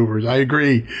a few Ubers. I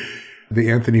agree. The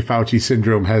Anthony Fauci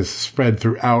syndrome has spread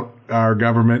throughout our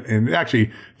government and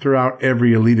actually throughout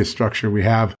every elitist structure we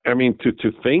have. I mean,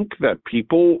 to think that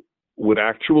people would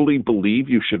actually believe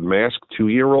you should mask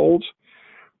 2-year-olds,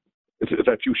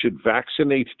 that you should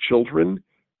vaccinate children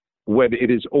when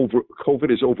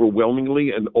COVID is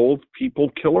overwhelmingly an old people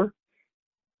killer.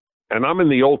 And I'm in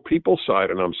the old people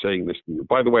side, and I'm saying this to you.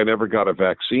 By the way, I never got a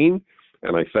vaccine,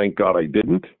 and I thank God I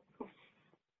didn't.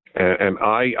 And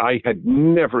I had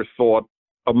never thought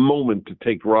a moment to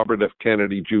take Robert F.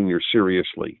 Kennedy Jr.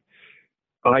 seriously.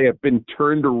 I have been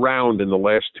turned around in the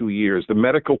last 2 years. The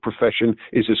medical profession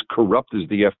is as corrupt as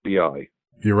the FBI.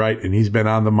 You're right. And he's been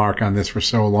on the mark on this for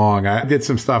so long. I did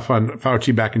some stuff on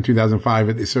Fauci back in 2005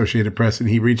 at the Associated Press, and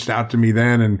he reached out to me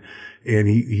then and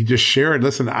he just shared,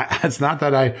 listen, it's not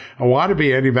that I want to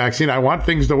be anti-vaccine. I want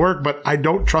things to work, but I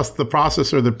don't trust the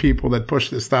process or the people that push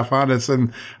this stuff on us.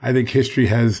 And I think history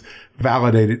has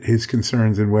validated his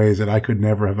concerns in ways that I could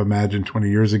never have imagined 20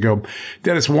 years ago.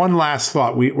 Dennis, one last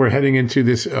thought. We're heading into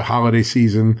this holiday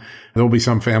season. There'll be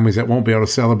some families that won't be able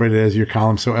to celebrate it, as your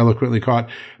column so eloquently caught.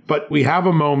 But we have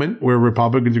a moment where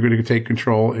Republicans are going to take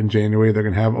control in January. They're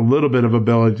going to have a little bit of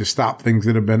ability to stop things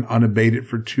that have been unabated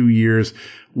for 2 years.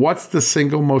 What's the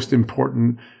single most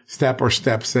important step or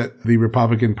steps that the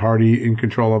Republican Party in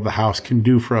control of the House can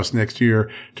do for us next year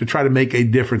to try to make a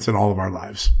difference in all of our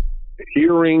lives?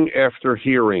 Hearing after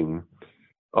hearing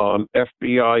on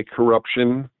FBI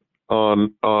corruption,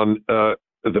 on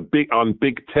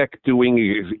big tech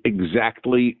doing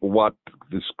exactly what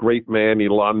this great man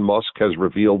Elon Musk has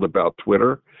revealed about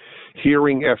Twitter,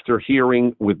 hearing after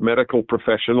hearing with medical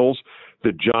professionals,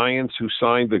 the giants who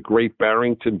signed the Great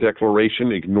Barrington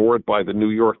Declaration, ignored by the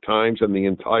New York Times and the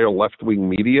entire left-wing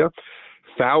media,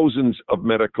 thousands of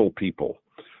medical people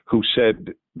who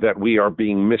said that we are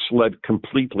being misled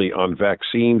completely on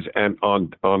vaccines and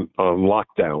on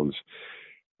lockdowns.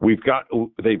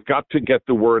 They've got to get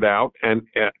the word out, and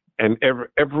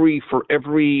for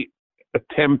every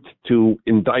attempt to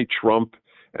indict Trump,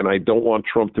 and I don't want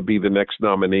Trump to be the next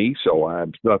nominee, so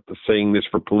I'm not saying this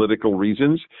for political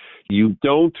reasons. You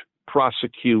don't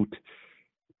prosecute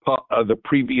the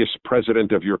previous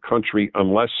president of your country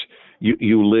unless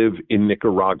you live in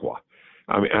Nicaragua.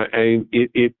 I mean,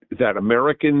 that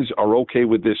Americans are okay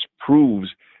with this proves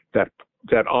that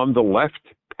on the left,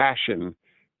 passion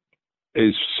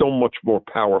is so much more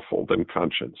powerful than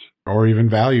conscience. Or even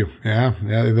value. Yeah.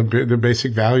 The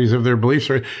basic values of their beliefs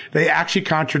they actually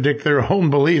contradict their own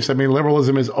beliefs. I mean,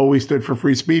 liberalism has always stood for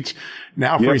free speech.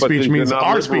 Now free speech means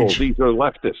our liberals. speech. These are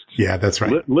leftists. Yeah, that's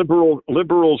right.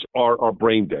 Liberals are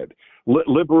brain dead.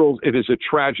 Liberals, it is a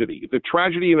tragedy. The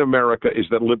tragedy in America is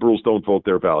that liberals don't vote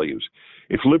their values.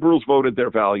 If liberals voted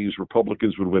their values,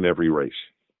 Republicans would win every race.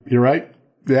 You're right.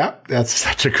 Yeah, that's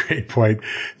such a great point.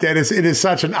 Dennis, it is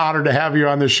such an honor to have you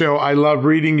on the show. I love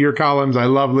reading your columns. I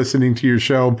love listening to your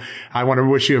show. I want to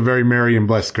wish you a very merry and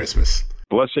blessed Christmas.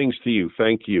 Blessings to you.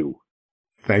 Thank you.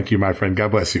 Thank you, my friend. God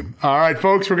bless you. All right,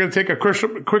 folks, we're going to take a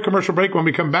quick commercial break. When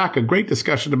we come back, a great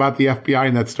discussion about the FBI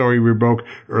and that story we broke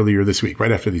earlier this week,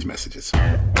 right after these messages.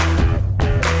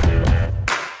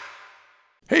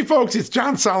 Hey folks, it's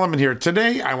John Solomon here.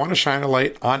 Today, I want to shine a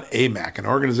light on AMAC, an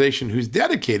organization who's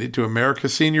dedicated to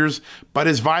America's seniors, but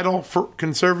is vital for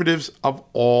conservatives of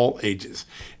all ages.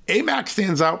 AMAC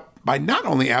stands out by not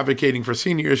only advocating for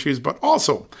senior issues, but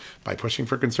also by pushing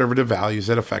for conservative values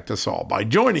that affect us all. By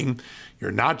joining, you're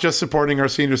not just supporting our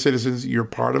senior citizens, you're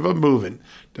part of a movement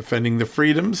defending the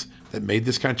freedoms that made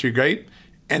this country great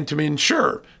and to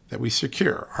ensure that we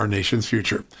secure our nation's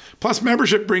future. Plus,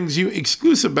 membership brings you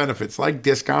exclusive benefits like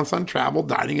discounts on travel,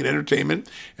 dining, and entertainment,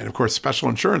 and of course, special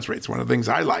insurance rates, one of the things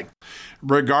I like.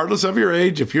 Regardless of your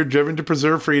age, if you're driven to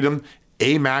preserve freedom,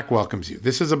 AMAC welcomes you.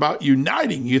 This is about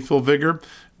uniting youthful vigor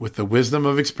with the wisdom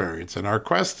of experience in our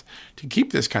quest to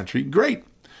keep this country great.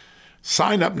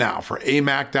 Sign up now for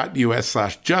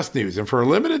amac.us/justnews, and for a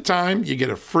limited time, you get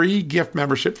a free gift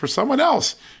membership for someone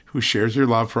else who shares your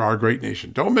love for our great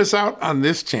nation. Don't miss out on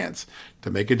this chance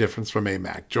to make a difference from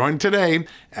AMAC. Join today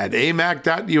at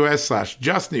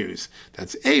amac.us/justnews.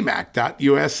 That's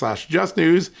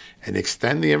amac.us/justnews, and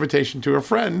extend the invitation to a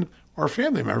friend or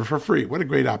family member for free. What a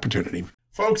great opportunity.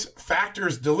 Folks,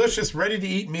 Factor's delicious,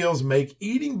 ready-to-eat meals make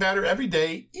eating better every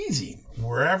day easy.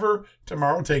 Wherever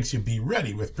tomorrow takes you, be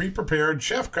ready with pre-prepared,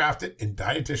 chef-crafted, and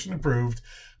dietitian-approved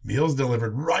meals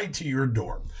delivered right to your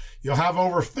door. You'll have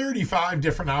over 35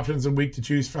 different options a week to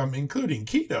choose from, including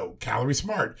keto, calorie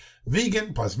smart,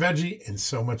 vegan, plus veggie, and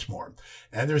so much more.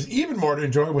 And there's even more to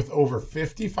enjoy with over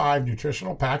 55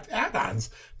 nutritional packed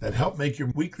add-ons that help make your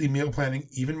weekly meal planning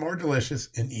even more delicious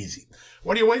and easy.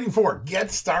 What are you waiting for? Get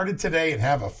started today and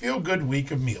have a feel-good week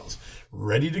of meals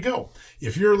ready to go.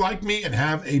 If you're like me and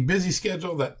have a busy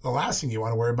schedule, that the last thing you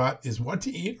want to worry about is what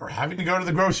to eat or having to go to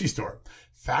the grocery store.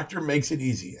 Factor makes it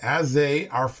easy, as they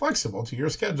are flexible to your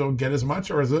schedule. Get as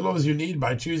much or as little as you need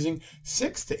by choosing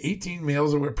 6 to 18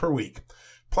 meals per week.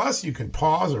 Plus, you can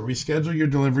pause or reschedule your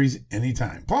deliveries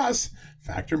anytime. Plus,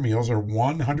 Factor meals are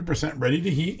 100% ready to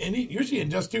heat and eat, usually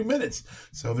in just 2 minutes.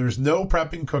 So there's no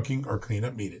prepping, cooking, or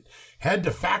cleanup needed. Head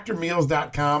to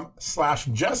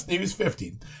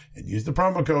factormeals.com/justnews50 and use the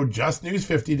promo code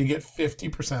JustNews50 to get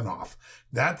 50% off.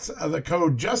 That's the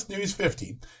code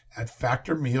JustNews50 at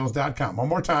factormeals.com. One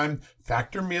more time,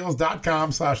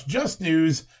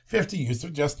 factormeals.com/justnews50. Use the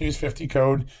JustNews50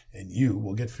 code and you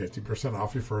will get 50%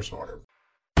 off your first order.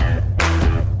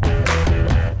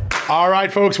 All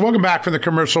right, folks, welcome back from the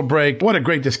commercial break. What a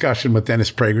great discussion with Dennis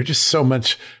Prager. Just so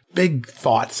much big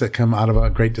thoughts that come out of a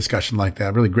great discussion like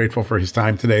that. Really grateful for his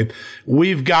time today.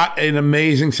 We've got an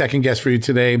amazing second guest for you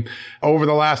today. Over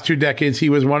the last 2 decades, he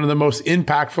was one of the most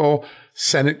impactful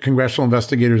Senate congressional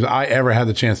investigators I ever had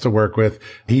the chance to work with.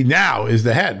 He now is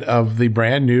the head of the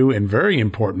brand new and very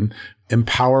important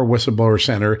Empower Whistleblower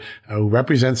Center, who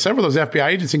represents several of those FBI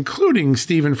agents, including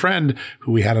Stephen Friend,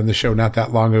 who we had on the show not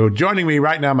that long ago. Joining me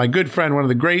right now, my good friend, one of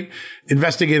the great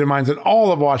investigative minds in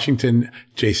all of Washington,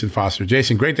 Jason Foster.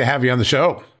 Jason, great to have you on the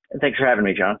show. Thanks for having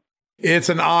me, John. It's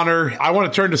an honor. I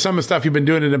want to turn to some of the stuff you've been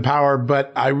doing at Empower,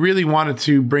 but I really wanted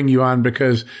to bring you on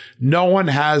because no one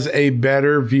has a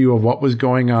better view of what was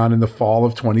going on in the fall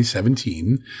of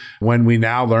 2017 when we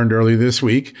now learned earlier this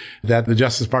week that the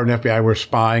Justice Department and FBI were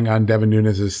spying on Devin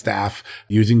Nunes' staff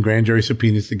using grand jury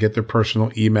subpoenas to get their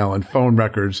personal email and phone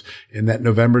records in that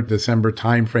November-December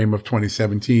timeframe of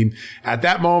 2017. At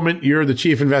that moment, you're the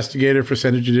chief investigator for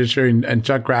Senate Judiciary and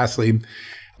Chuck Grassley.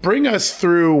 Bring us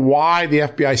through why the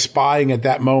FBI spying at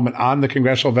that moment on the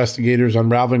congressional investigators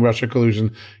unraveling Russia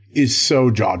collusion is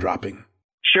so jaw-dropping.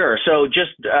 Sure. So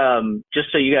just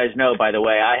so you guys know, by the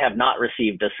way, I have not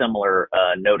received a similar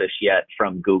notice yet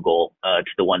from Google to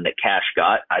the one that Cash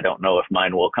got. I don't know if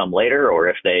mine will come later or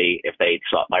if they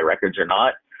sought my records or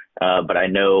not. But I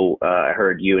know I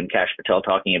heard you and Cash Patel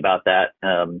talking about that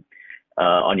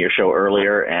on your show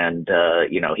earlier, and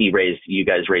you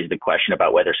guys raised the question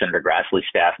about whether Senator Grassley's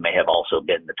staff may have also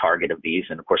been the target of these,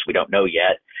 and of course we don't know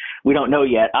yet.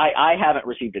 I haven't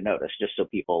received a notice, just so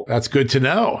people. That's good to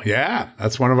know. Yeah,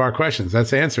 that's one of our questions.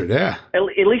 That's answered. Yeah. At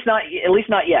least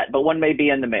not yet, but one may be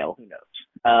in the mail. Who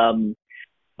knows?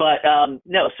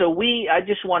 No. So I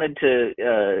just wanted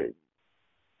to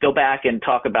go back and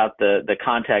talk about the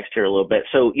context here a little bit.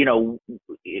 So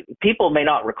people may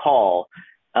not recall.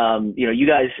 You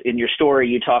guys in your story,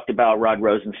 you talked about Rod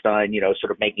Rosenstein,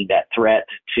 sort of making that threat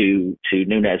to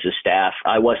Nunes's staff.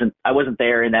 I wasn't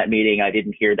there in that meeting. I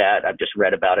didn't hear that. I've just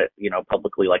read about it,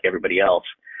 publicly like everybody else.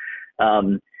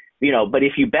 But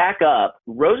if you back up,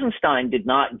 Rosenstein did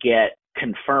not get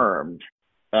confirmed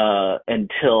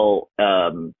until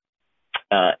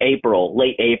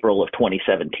late April of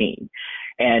 2017.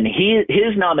 And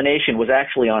his nomination was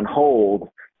actually on hold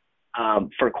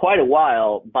for quite a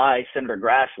while by Senator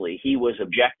Grassley. He was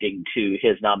objecting to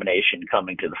his nomination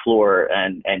coming to the floor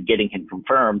and getting him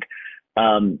confirmed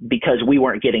because we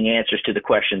weren't getting answers to the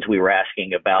questions we were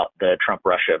asking about the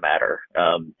Trump-Russia matter.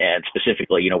 And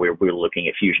specifically, we were looking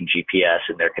at Fusion GPS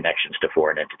and their connections to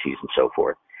foreign entities and so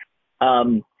forth.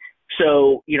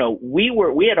 So,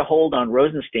 we had a hold on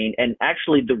Rosenstein, and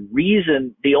actually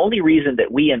the only reason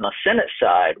that we in the Senate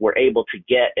side were able to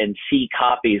get and see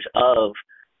copies of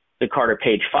the Carter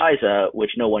Page FISA,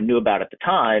 which no one knew about at the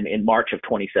time, in March of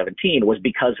 2017, was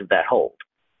because of that hold.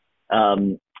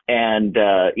 The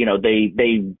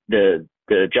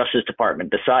Justice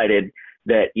Department decided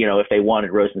that, if they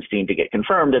wanted Rosenstein to get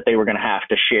confirmed, that they were going to have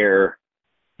to share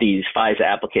these FISA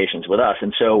applications with us.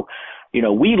 And so,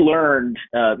 we learned,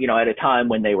 at a time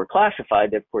when they were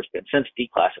classified, they've of course been since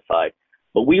declassified,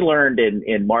 but we learned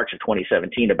in March of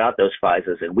 2017 about those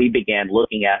FISAs, and we began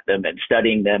looking at them and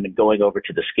studying them and going over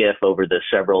to the SCIF over the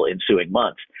several ensuing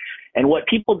months. And what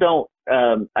people don't,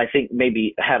 I think,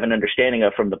 maybe have an understanding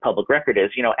of from the public record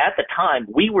is, at the time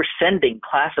we were sending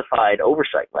classified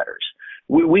oversight letters.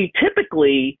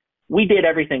 We did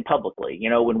everything publicly.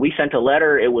 When we sent a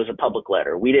letter, it was a public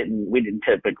letter. We didn't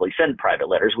typically send private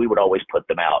letters. We would always put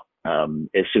them out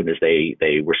as soon as they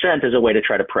were sent, as a way to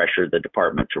try to pressure the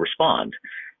department to respond.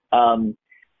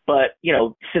 But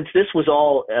since this was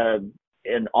all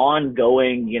an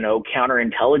ongoing,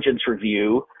 counterintelligence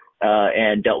review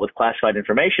and dealt with classified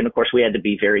information, of course, we had to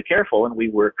be very careful, and we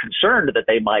were concerned that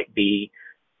they might be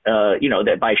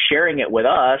that by sharing it with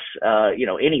us,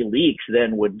 any leaks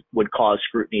then would cause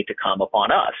scrutiny to come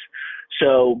upon us.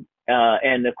 So,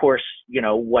 and of course,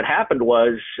 what happened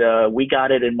was we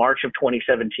got it in March of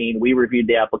 2017. We reviewed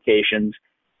the applications.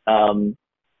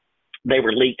 They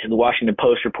were leaked, and the Washington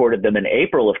Post reported them in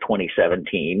April of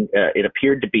 2017. It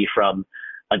appeared to be from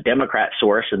a Democrat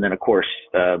source. And then, of course,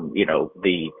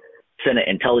 the Senate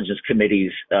Intelligence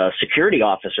Committee's security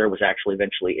officer was actually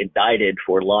eventually indicted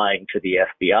for lying to the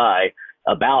FBI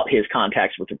about his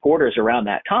contacts with reporters around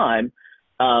that time.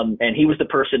 And he was the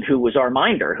person who was our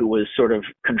minder, who was sort of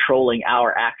controlling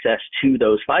our access to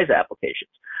those FISA applications.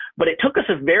 But it took us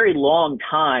a very long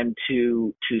time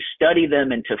to study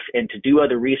them and to do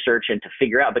other research and to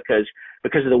figure out, because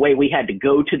of the way we had to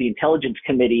go to the Intelligence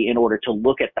Committee in order to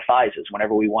look at the FISAs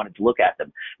whenever we wanted to look at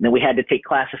them. And then we had to take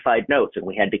classified notes, and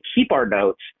we had to keep our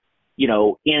notes,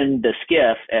 in the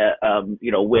SCIF,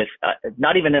 with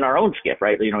not even in our own SCIF,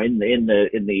 right? In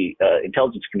the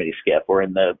Intelligence Committee SCIF or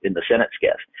in the Senate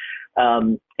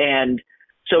SCIF. And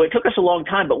so it took us a long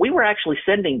time, but we were actually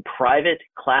sending private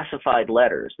classified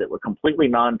letters that were completely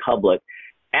non-public,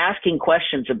 asking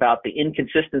questions about the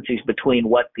inconsistencies between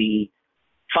what the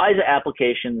FISA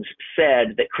applications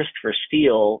said that Christopher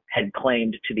Steele had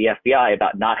claimed to the FBI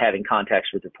about not having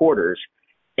contacts with reporters,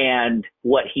 and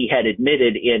what he had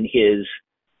admitted in his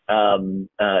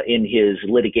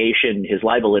litigation, his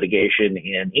libel litigation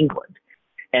in England.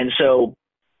 And so,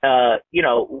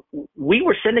 we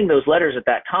were sending those letters at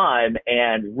that time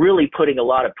and really putting a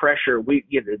lot of pressure. The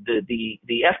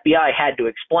FBI had to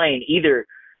explain either,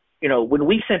 when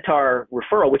we sent our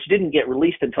referral, which didn't get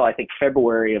released until I think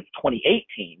February of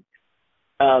 2018,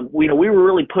 we were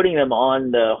really putting them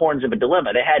on the horns of a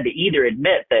dilemma. They had to either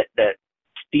admit that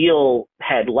Steele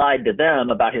had lied to them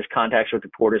about his contacts with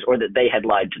reporters, or that they had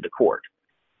lied to the court.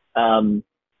 And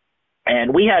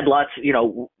we had lots,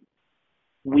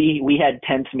 we had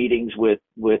tense meetings with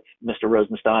Mr.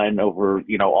 Rosenstein over,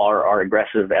 our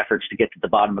aggressive efforts to get to the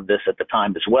bottom of this at the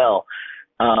time as well.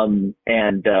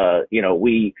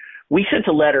 We sent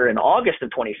a letter in August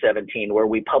of 2017 where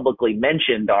we publicly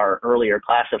mentioned our earlier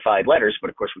classified letters, but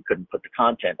of course we couldn't put the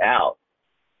content out.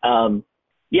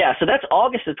 Yeah, so that's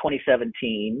August of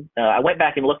 2017. I went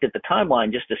back and looked at the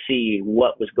timeline just to see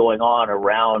what was going on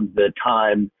around the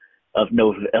time of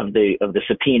the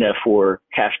subpoena for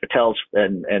Kash Patel's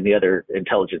and the other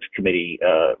Intelligence Committee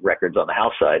records on the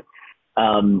House side.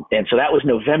 And so that was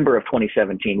November of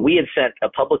 2017. We had sent a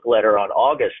public letter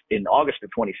in August of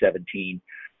 2017,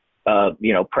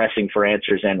 pressing for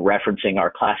answers and referencing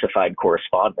our classified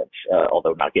correspondence,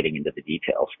 although not getting into the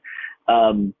details.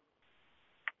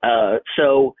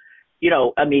 So,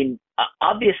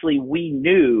 obviously we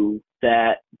knew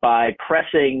that by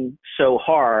pressing so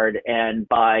hard and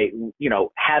by,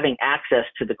 having access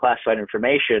to the classified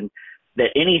information, that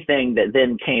anything that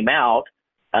then came out,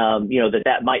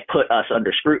 that might put us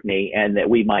under scrutiny and that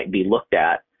we might be looked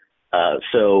at.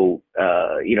 So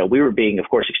we were being, of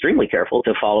course, extremely careful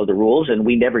to follow the rules, and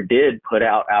we never did put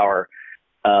out our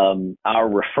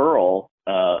referral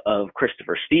of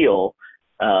Christopher Steele,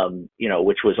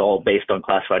 which was all based on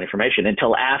classified information,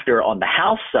 until after, on the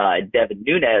House side, Devin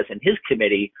Nunes and his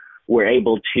committee were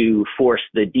able to force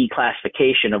the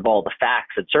declassification of all the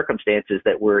facts and circumstances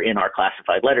that were in our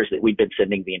classified letters that we'd been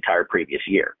sending the entire previous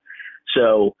year.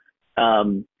 So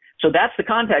that's the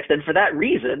context. And for that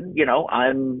reason,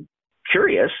 I'm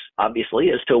curious, obviously,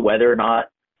 as to whether or not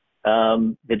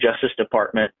the Justice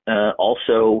Department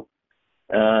also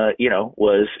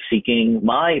was seeking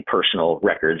my personal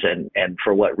records and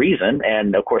for what reason.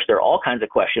 And of course, there are all kinds of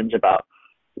questions about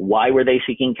why were they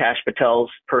seeking Kash Patel's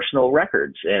personal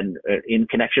records and in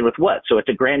connection with what? So it's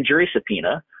a grand jury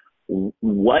subpoena.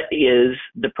 What is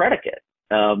the predicate?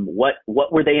 What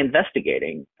were they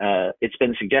investigating? It's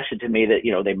been suggested to me that,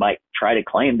 they might try to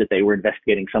claim that they were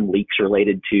investigating some leaks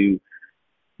related to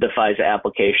the FISA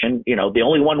application. The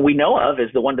only one we know of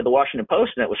is the one to the Washington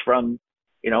Post, and it was from,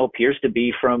 appears to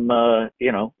be from,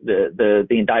 the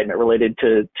indictment related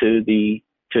to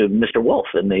Mr. Wolf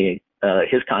and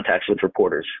his contacts with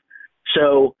reporters.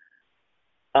 So,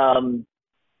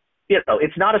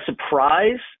 it's not a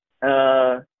surprise,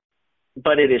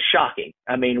 but it is shocking.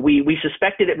 I mean, we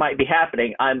suspected it might be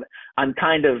happening. I'm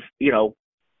kind of,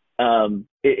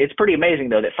 it's pretty amazing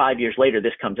though that 5 years later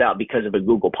this comes out because of a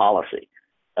Google policy.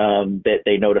 That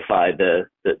they notify the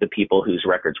people whose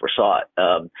records were sought.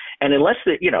 And unless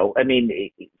the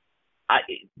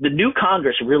new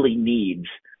Congress really needs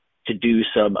to do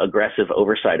some aggressive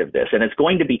oversight of this, and it's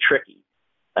going to be tricky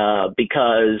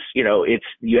because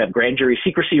you have grand jury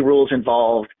secrecy rules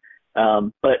involved.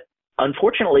 But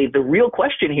unfortunately, the real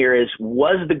question here is: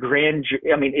 was the grand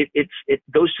jury? I mean, it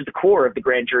goes to the core of the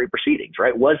grand jury proceedings,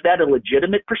 right? Was that a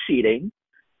legitimate proceeding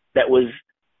that was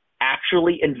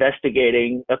actually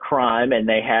investigating a crime, and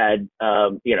they had,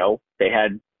 they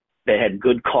had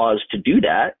good cause to do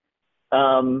that,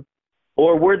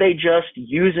 or were they just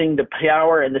using the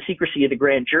power and the secrecy of the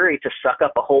grand jury to suck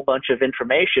up a whole bunch of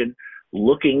information,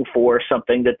 looking for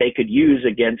something that they could use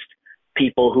against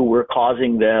people who were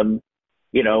causing them,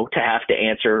 to have to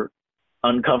answer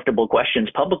uncomfortable questions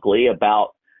publicly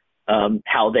about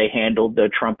how they handled the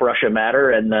Trump-Russia matter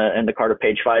and the Carter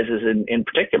Page FISAs in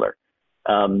particular.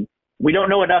 We don't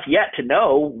know enough yet to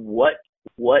know what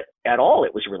at all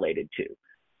it was related to.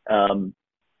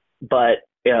 But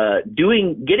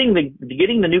getting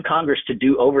the new Congress to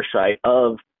do oversight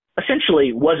of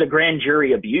essentially, was a grand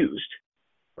jury abused,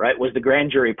 right? Was the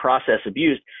grand jury process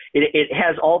abused? It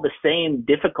has all the same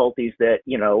difficulties that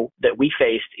we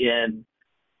faced in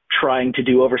trying to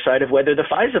do oversight of whether the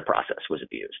FISA process was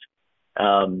abused.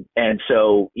 And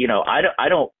so, I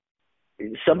don't.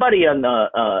 Somebody on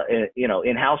the,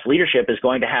 in-house leadership is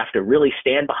going to have to really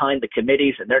stand behind the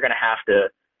committees, and they're going to have to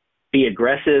be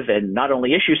aggressive and not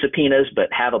only issue subpoenas, but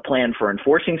have a plan for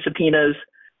enforcing subpoenas,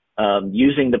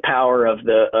 using the power of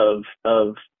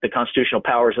the constitutional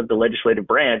powers of the legislative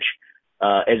branch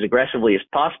as aggressively as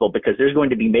possible, because there's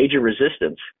going to be major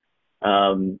resistance,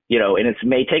 and it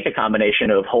may take a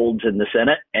combination of holds in the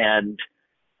Senate and,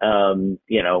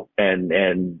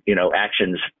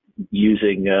 actions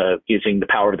using the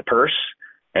power of the purse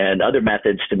and other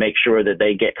methods to make sure that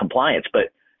they get compliance.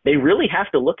 But they really have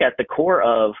to look at the core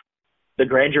of the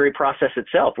grand jury process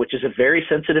itself, which is a very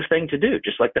sensitive thing to do,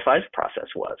 just like the FISA process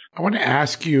was. I want to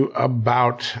ask you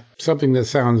about something that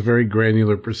sounds very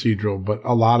granular procedural, but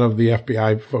a lot of the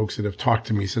FBI folks that have talked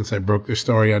to me since I broke the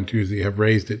story on Tuesday have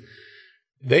raised it.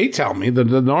 They tell me that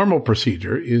the normal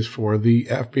procedure is for the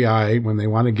FBI, when they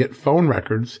want to get phone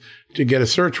records, to get a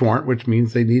search warrant, which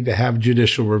means they need to have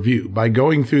judicial review. By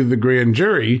going through the grand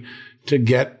jury to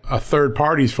get a third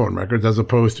party's phone records, as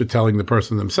opposed to telling the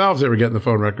person themselves they were getting the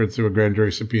phone records through a grand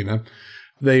jury subpoena,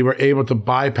 they were able to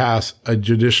bypass a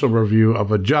judicial review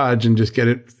of a judge and just get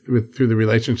it through the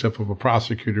relationship of a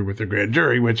prosecutor with a grand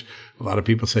jury, which a lot of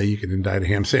people say you can indict a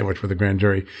ham sandwich with a grand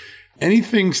jury.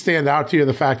 Anything stand out to you,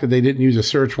 the fact that they didn't use a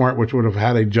search warrant, which would have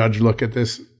had a judge look at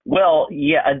this? Well,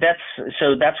 yeah,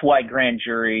 that's why grand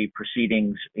jury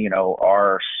proceedings,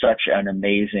 are such an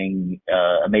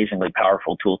amazingly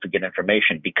powerful tool to get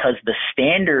information, because the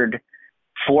standard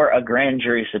for a grand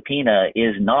jury subpoena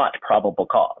is not probable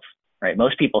cause, right?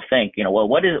 Most people think, well,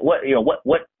 what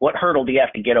hurdle do you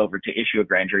have to get over to issue a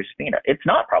grand jury subpoena? It's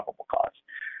not probable cause.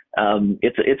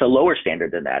 It's a lower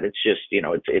standard than that. It's just,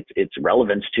 it's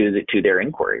relevance to their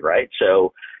inquiry, right?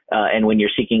 So, and when you're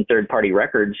seeking third party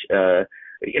records,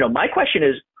 my question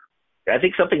is, I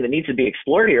think something that needs to be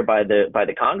explored here by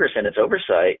the Congress and its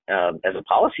oversight as a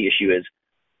policy issue is,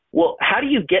 well, how do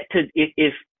you get to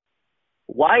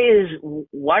why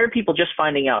are people just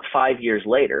finding out 5 years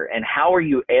later, and how are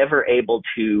you ever able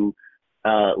to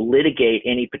litigate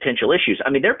any potential issues? I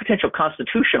mean, there are potential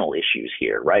constitutional issues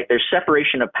here, right? There's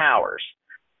separation of powers.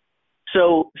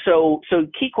 So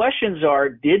key questions are: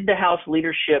 did the House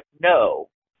leadership know?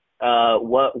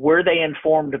 What were they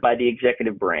informed by the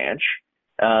executive branch?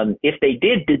 If they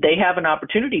did they have an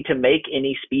opportunity to make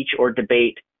any speech or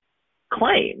debate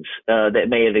claims that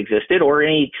may have existed, or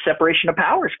any separation of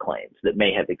powers claims that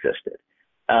may have existed?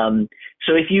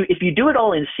 So if you do it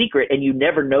all in secret and you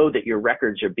never know that your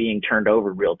records are being turned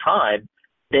over real time,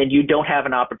 then you don't have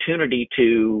an opportunity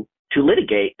to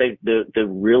litigate the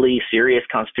really serious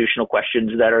constitutional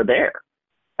questions that are there.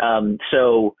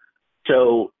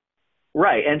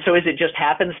 Right. And so is it just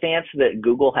happenstance that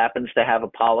Google happens to have a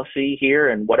policy here?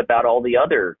 And what about all the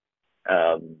other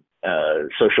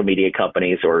social media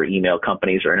companies or email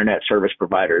companies or internet service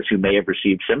providers who may have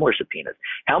received similar subpoenas?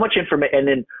 How much information, and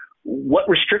then what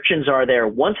restrictions are there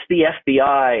once the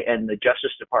FBI and the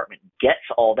Justice Department gets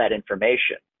all that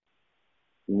information?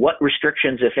 What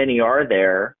restrictions, if any, are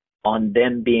there on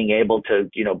them being able to,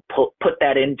 put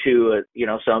that into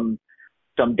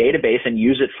some database and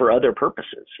use it for other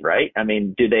purposes, right? I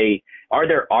mean, are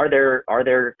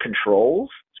there controls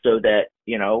so that,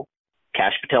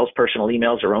 Kash Patel's personal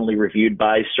emails are only reviewed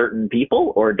by certain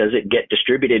people, or does it get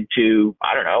distributed to,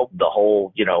 I don't know, the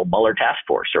whole, Mueller task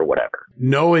force or whatever?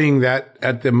 Knowing that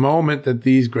at the moment that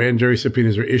these grand jury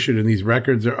subpoenas are issued and these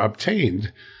records are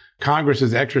obtained, Congress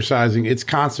is exercising its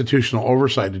constitutional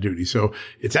oversight duty. So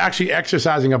it's actually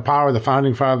exercising a power the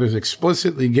founding fathers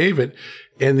explicitly gave it.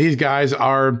 And these guys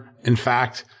are, in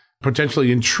fact,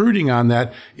 potentially intruding on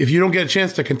that. If you don't get a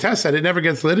chance to contest that, it never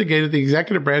gets litigated. The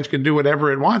executive branch can do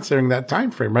whatever it wants during that time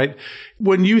frame, right?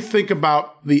 When you think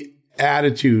about the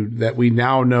attitude that we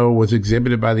now know was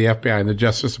exhibited by the FBI and the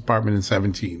Justice Department in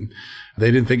 2017, they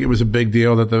didn't think it was a big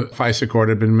deal that the FISA court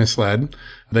had been misled.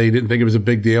 They didn't think it was a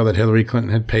big deal that Hillary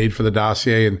Clinton had paid for the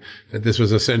dossier and that this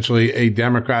was essentially a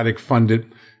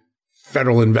Democratic-funded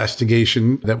federal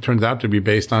investigation that turns out to be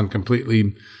based on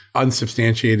completely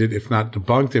unsubstantiated, if not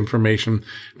debunked information.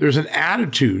 There's an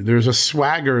attitude, there's a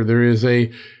swagger, there is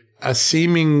a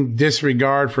seeming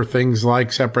disregard for things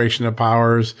like separation of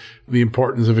powers, the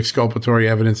importance of exculpatory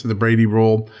evidence in the Brady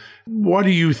rule. What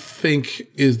do you think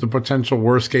is the potential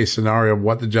worst case scenario of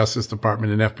what the Justice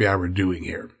Department and FBI were doing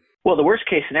here? Well, the worst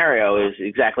case scenario is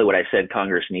exactly what I said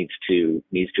Congress needs to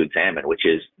examine, which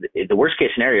is the worst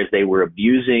case scenario is they were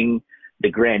abusing the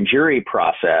grand jury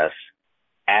process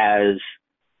as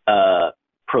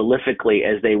prolifically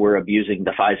as they were abusing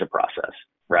the FISA process,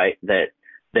 right? That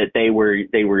they were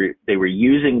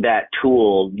using that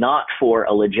tool not for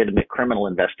a legitimate criminal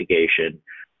investigation,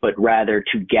 but rather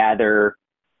to gather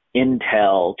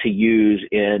intel to use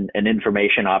in an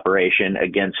information operation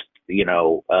against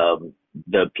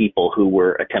the people who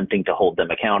were attempting to hold them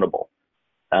accountable.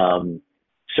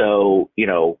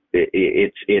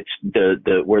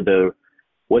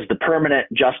 Was the permanent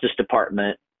Justice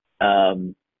Department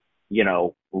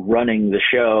running the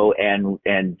show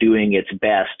and doing its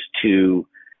best to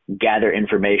gather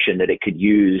information that it could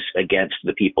use against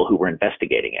the people who were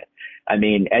investigating it? I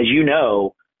mean, as you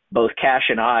know, both Kash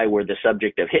and I were the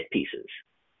subject of hit pieces.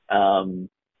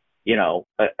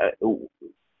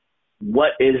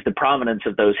 What is the prominence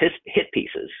of those hit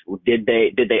pieces? Did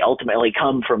they ultimately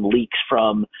come from leaks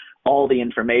from all the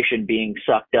information being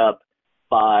sucked up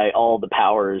by all the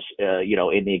powers,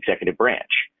 in the executive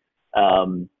branch?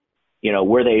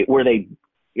 Were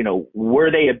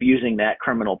they abusing that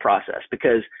criminal process?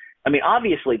 Because, I mean,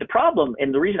 obviously the problem,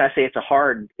 and the reason I say it's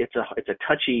a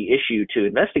touchy issue to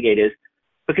investigate is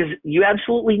because you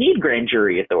absolutely need grand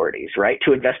jury authorities, right,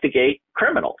 to investigate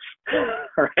criminals,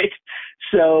 right?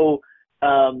 So,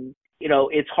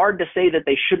 it's hard to say that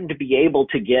they shouldn't be able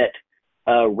to get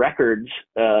records,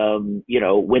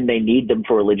 when they need them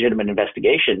for a legitimate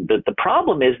investigation. The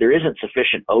problem is there isn't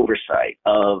sufficient oversight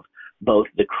of both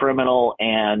the criminal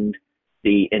and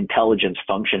the intelligence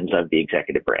functions of the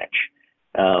executive branch.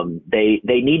 They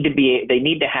need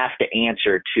to have to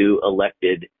answer to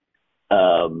elected,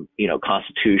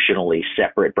 constitutionally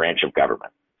separate branch of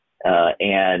government,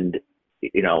 and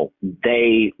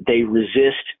they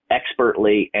resist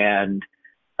expertly, and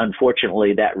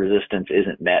unfortunately, that resistance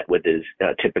isn't met with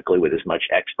typically with as much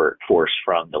expert force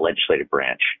from the legislative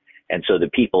branch, and so the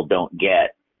people don't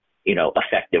get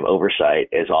effective oversight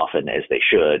as often as they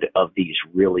should of these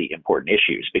really important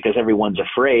issues, because everyone's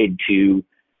afraid to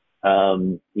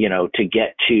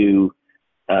get to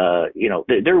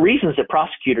there are reasons that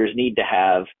prosecutors need to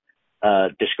have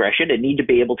discretion and need to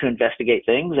be able to investigate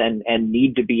things and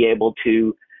need to be able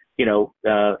to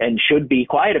and should be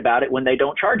quiet about it when they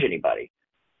don't charge anybody.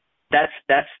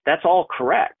 That's all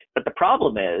correct. But the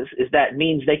problem is that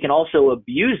means they can also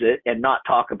abuse it and not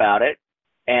talk about it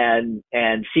and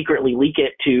secretly leak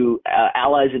it to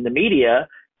allies in the media.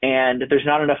 And there's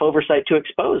not enough oversight to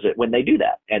expose it when they do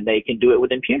that, and they can do it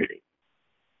with impunity.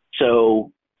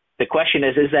 So the question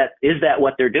is that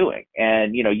what they're doing?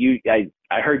 And,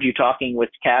 I heard you talking with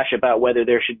Cash about whether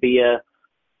there should be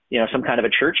some kind of a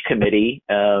church committee.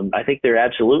 I think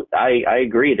I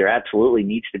agree. There absolutely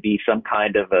needs to be some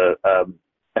kind of a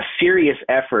serious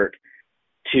effort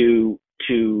to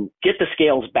get the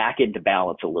scales back into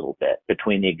balance a little bit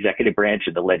between the executive branch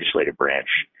and the legislative branch,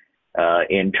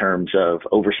 in terms of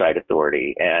oversight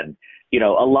authority. And,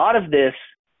 a lot of this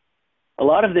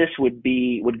would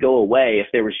go away if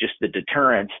there was just the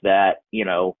deterrence that,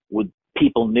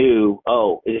 people knew,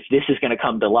 if this is going to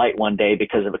come to light one day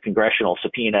because of a congressional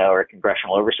subpoena or a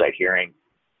congressional oversight hearing,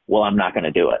 well, I'm not going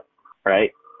to do it.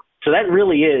 Right. So that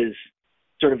really is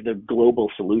sort of the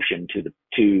global solution to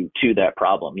that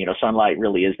problem. Sunlight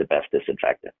really is the best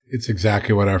disinfectant. It's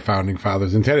exactly what our founding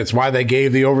fathers intended. It's why they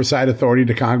gave the oversight authority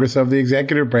to Congress of the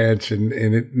executive branch.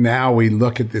 Now we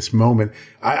look at this moment.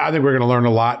 I think we're going to learn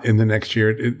a lot in the next year.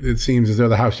 It seems as though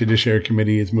the House Judiciary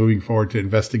Committee is moving forward to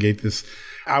investigate this.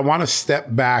 I want to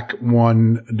step back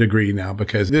 1 degree now,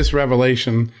 because this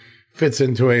revelation fits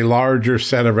into a larger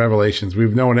set of revelations.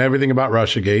 We've known everything about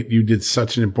Russiagate. You did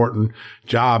such an important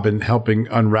job in helping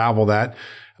unravel that.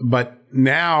 But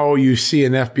now you see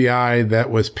an FBI that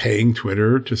was paying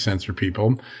Twitter to censor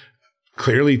people,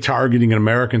 clearly targeting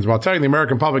Americans while telling the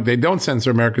American public they don't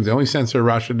censor Americans. They only censor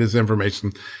Russian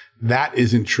disinformation. That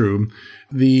isn't true.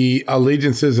 The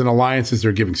allegiances and alliances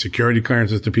are giving security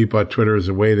clearances to people at Twitter as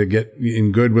a way to get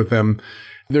in good with them.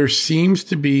 There seems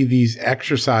to be these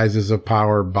exercises of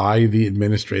power by the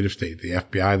administrative state, the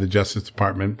FBI, the Justice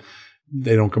Department.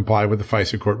 They don't comply with the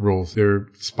FISA court rules. They're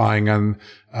spying on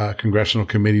a congressional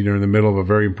committee during the middle of a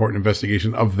very important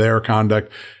investigation of their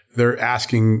conduct. They're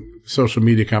asking social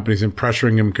media companies and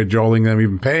pressuring them, cajoling them,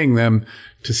 even paying them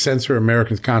to censor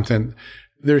Americans' content.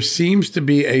 There seems to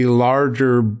be a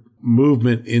larger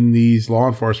movement in these law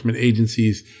enforcement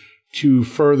agencies to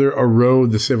further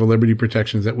erode the civil liberty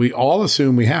protections that we all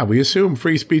assume we have. We assume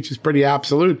free speech is pretty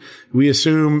absolute. We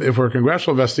assume if we're a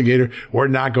congressional investigator, we're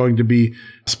not going to be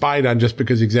spied on just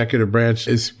because the executive branch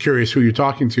is curious who you're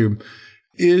talking to.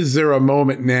 Is there a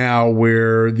moment now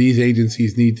where these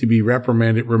agencies need to be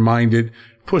reprimanded, reminded,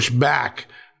 pushed back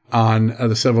on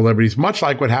the civil liberties, much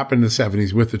like what happened in the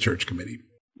 70s with the Church Committee?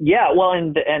 Yeah, well,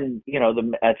 and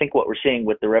I think what we're seeing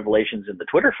with the revelations in the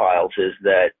Twitter files is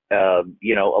that a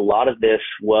lot of this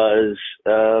was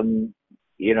the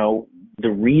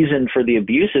reason for the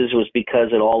abuses was because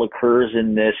it all occurs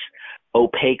in this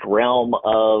opaque realm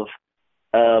of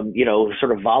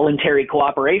sort of voluntary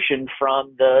cooperation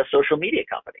from the social media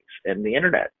companies and the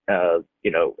internet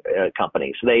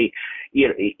companies. They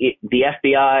the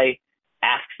FBI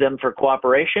asks them for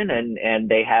cooperation, and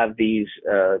they have these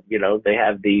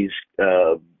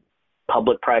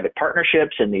public-private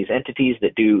partnerships and these entities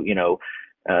that do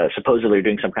supposedly are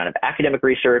doing some kind of academic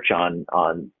research on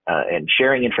and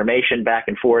sharing information back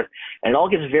and forth, and it all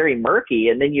gets very murky.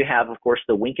 And then you have, of course,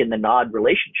 the wink and the nod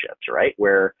relationships, right,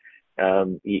 where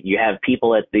you have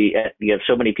people you have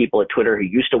so many people at Twitter who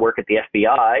used to work at the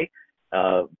FBI,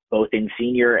 both in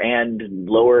senior and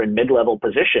lower and mid-level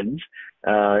positions.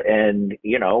 And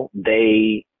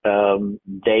they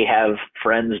have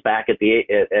friends back at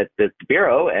the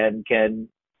bureau and can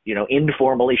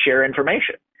informally share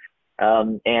information,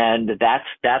 and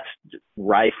that's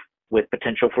rife with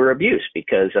potential for abuse,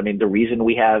 because the reason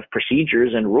we have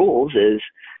procedures and rules is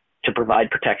to provide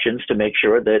protections to make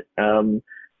sure that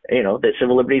that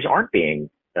civil liberties aren't being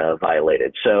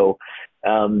violated. So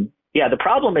Yeah, the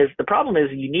problem is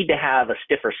you need to have a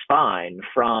stiffer spine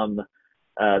from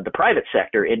the private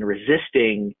sector in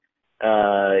resisting,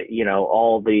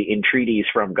 all the entreaties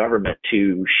from government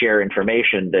to share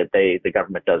information that the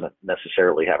government doesn't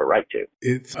necessarily have a right to.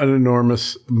 It's an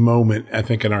enormous moment, I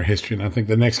think, in our history. And I think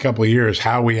the next couple of years,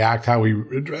 how we act, how we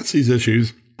address these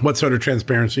issues, what sort of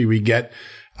transparency we get,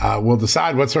 will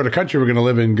decide what sort of country we're going to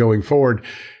live in going forward.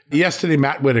 Yesterday,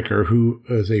 Matt Whitaker, who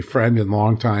is a friend and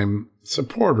longtime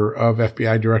supporter of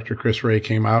FBI Director Chris Wray,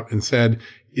 came out and said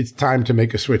it's time to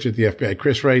make a switch at the FBI.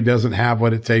 Chris Wray doesn't have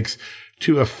what it takes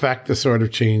to affect the sort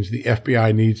of change the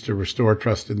FBI needs to restore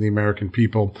trust in the American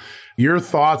people. Your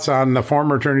thoughts on the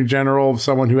former Attorney General,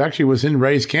 someone who actually was in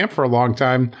Wray's camp for a long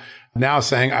time, now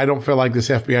saying, I don't feel like this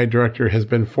FBI director has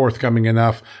been forthcoming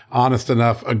enough, honest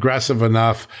enough, aggressive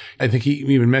enough. I think he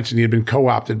even mentioned he had been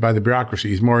co-opted by the bureaucracy.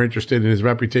 He's more interested in his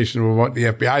reputation of what the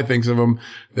FBI thinks of him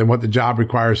than what the job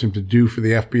requires him to do for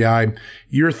the FBI.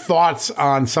 Your thoughts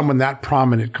on someone that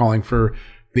prominent calling for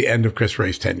the end of Chris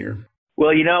Wray's tenure?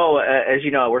 Well, as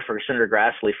you know, I worked for Senator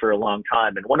Grassley for a long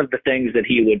time. And one of the things that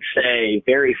he would say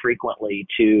very frequently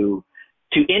to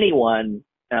anyone,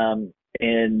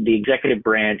 in the executive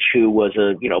branch who was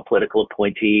a, political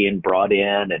appointee and brought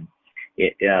in and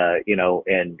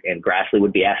Grassley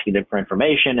would be asking them for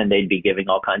information and they'd be giving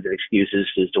all kinds of excuses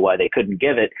as to why they couldn't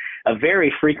give it. A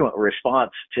very frequent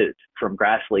response from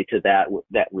Grassley to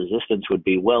that resistance would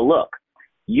be, well, look,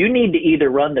 you need to either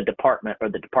run the department or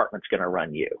the department's going to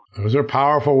run you. Those are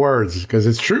powerful words because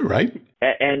it's true, right?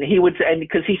 And he would say, and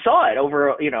because he saw it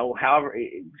over, however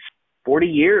 40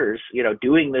 years,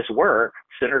 doing this work,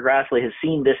 Senator Grassley has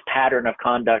seen this pattern of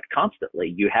conduct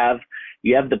constantly. You have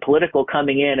the political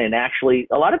coming in and actually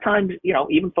a lot of times,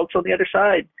 even folks on the other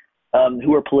side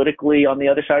who are politically on the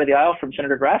other side of the aisle from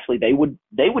Senator Grassley, they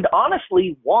would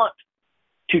honestly want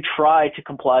to try to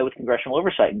comply with congressional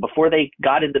oversight. And before they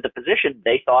got into the position,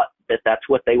 they thought that that's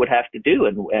what they would have to do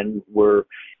and were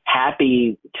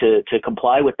happy to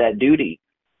comply with that duty.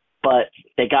 But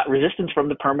they got resistance from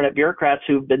the permanent bureaucrats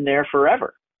who've been there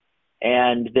forever.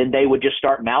 And then they would just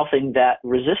start mouthing that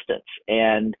resistance.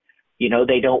 And,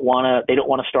 they don't want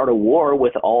to start a war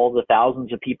with all the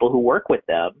thousands of people who work with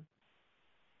them.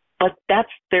 But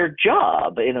that's their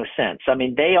job in a sense. I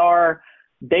mean, they are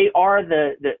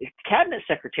the cabinet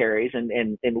secretaries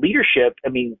and leadership. I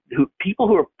mean, people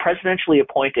who are presidentially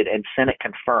appointed and Senate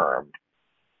confirmed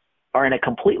are in a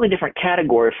completely different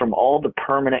category from all the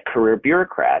permanent career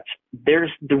bureaucrats.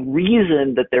 There's the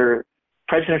reason that they're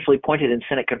presidentially appointed and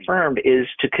Senate confirmed is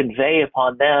to convey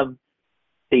upon them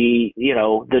the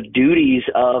duties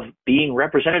of being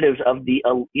representatives of the,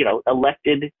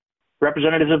 elected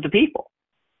representatives of the people.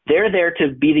 They're there to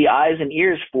be the eyes and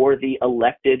ears for the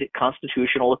elected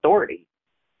constitutional authority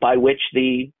by which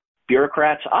the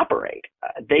bureaucrats operate.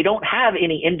 They don't have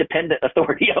any independent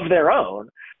authority of their own.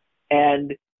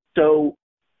 And so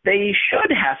they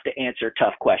should have to answer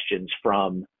tough questions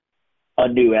from a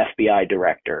new FBI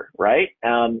director, right?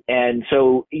 And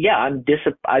so, yeah,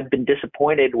 I've been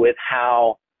disappointed with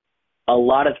how a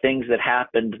lot of things that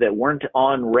happened that weren't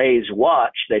on Wray's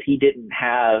watch, that he didn't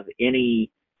have any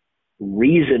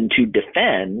reason to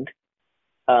defend.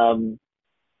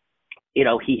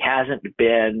 He hasn't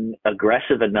been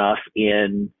aggressive enough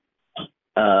in,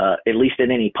 at least in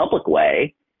any public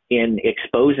way, in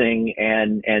exposing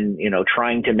and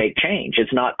trying to make change.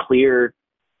 It's not clear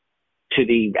to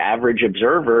the average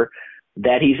observer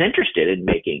that he's interested in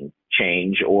making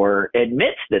change or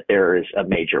admits that there is a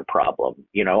major problem.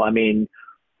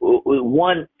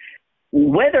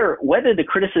 Whether the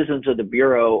criticisms of the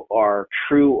Bureau are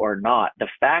true or not, the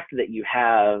fact that you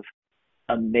have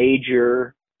a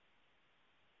major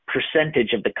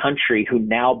percentage of the country who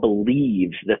now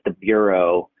believes that the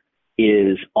Bureau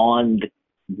is on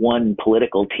one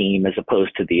political team as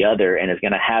opposed to the other and is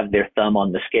going to have their thumb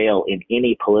on the scale in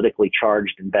any politically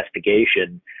charged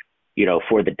investigation,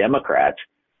 for the Democrats,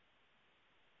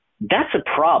 that's a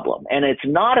problem. And it's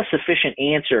not a sufficient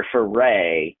answer for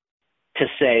Wray to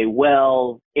say,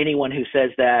 well, anyone who says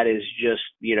that is just,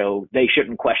 they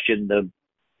shouldn't question the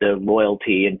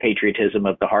loyalty and patriotism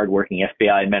of the hardworking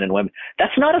FBI men and women.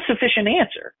 That's not a sufficient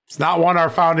answer. It's not one our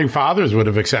founding fathers would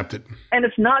have accepted. And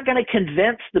it's not going to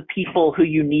convince the people who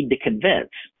you need to convince,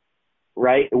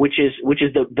 right? Which is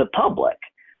the public.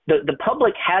 The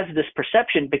public has this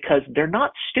perception because they're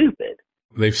not stupid.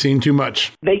 They've seen too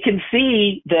much. They can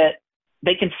see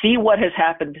what has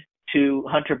happened to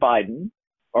Hunter Biden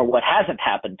or what hasn't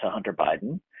happened to Hunter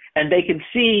Biden. And they can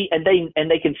see, and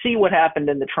they can see what happened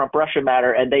in the Trump-Russia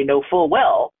matter, and they know full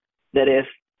well that if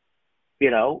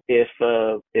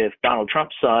Donald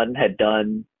Trump's son had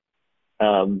done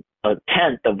a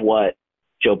tenth of what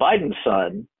Joe Biden's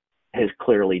son has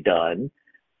clearly done,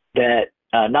 that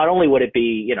not only would it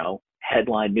be,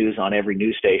 headline news on every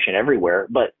news station everywhere,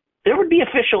 but there would be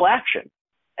official action.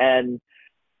 And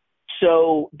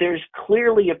so there's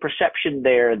clearly a perception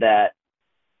there that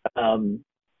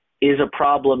is a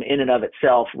problem in and of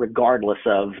itself, regardless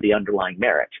of the underlying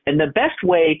merits. And the best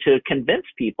way to convince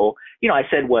people, I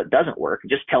said what doesn't work,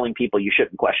 just telling people you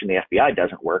shouldn't question the FBI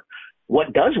doesn't work.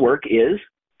 What does work is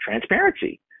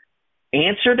transparency.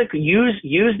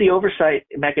 Use the oversight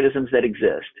mechanisms that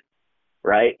exist,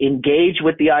 right? Engage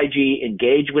with the IG,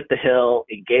 engage with the Hill,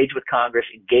 engage with Congress,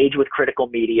 engage with critical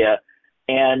media,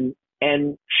 and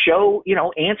show,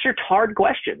 answer hard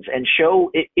questions and show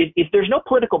if there's no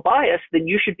political bias, then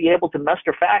you should be able to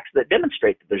muster facts that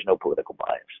demonstrate that there's no political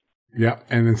bias. Yeah.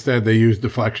 And instead they use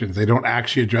deflections. They don't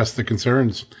actually address the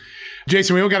concerns.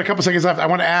 Jason, we only got a couple seconds left. I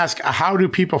want to ask, how do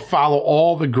people follow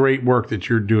all the great work that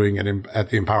you're doing at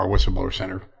the Empower Whistleblower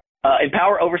Center?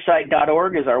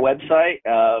 EmpowerOversight.org is our website.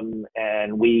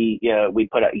 And we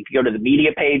put out, if you go to the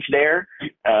media page there,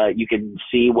 you can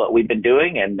see what we've been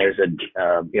doing. And there's there's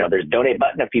a donate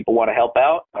button if people want to help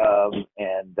out.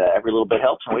 And every little bit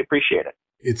helps, and we appreciate it.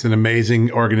 It's an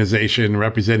amazing organization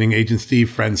representing Agent Steve,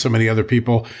 friends, so many other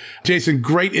people. Jason,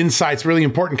 great insights, really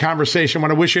important conversation. I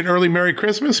want to wish you an early Merry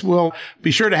Christmas. We'll be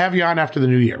sure to have you on after the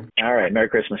new year. All right. Merry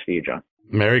Christmas to you, John.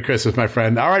 Merry Christmas, my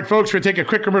friend. All right, folks, we'll take a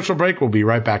quick commercial break. We'll be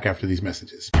right back after these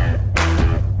messages.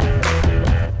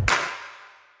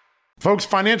 Folks,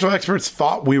 financial experts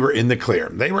thought we were in the clear.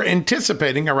 They were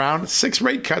anticipating around 6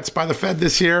 rate cuts by the Fed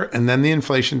this year, and then the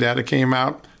inflation data came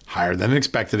out higher than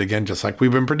expected again, just like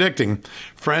we've been predicting.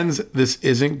 Friends, this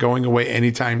isn't going away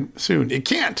anytime soon. It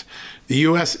can't. The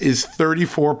U.S. is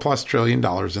 $34+ trillion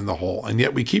in the hole, and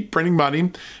yet we keep printing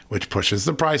money, which pushes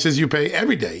the prices you pay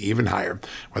every day even higher,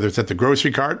 whether it's at the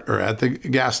grocery cart or at the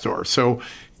gas store. So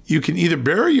you can either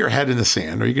bury your head in the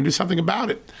sand or you can do something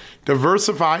about it.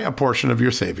 Diversify a portion of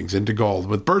your savings into gold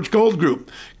with Birch Gold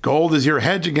Group. Gold is your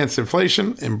hedge against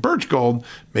inflation, and Birch Gold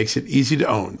makes it easy to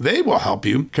own. They will help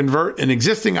you convert an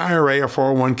existing IRA or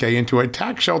 401k into a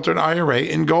tax-sheltered IRA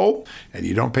in gold, and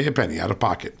you don't pay a penny out of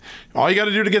pocket. All you got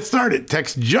to do to get started,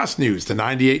 text Just News to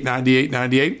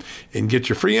 989898 and get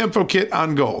your free info kit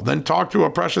on gold. Then talk to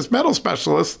a precious metal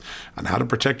specialist on how to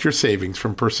protect your savings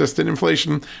from persistent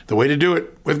inflation. The way to do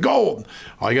it with gold.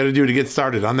 All you got to do to get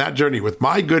started on that journey with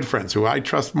my good friends who I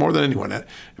trust more than anyone at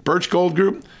Birch Gold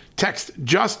Group, text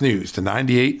Just News to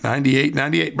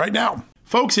 989898 right now.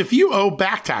 Folks, if you owe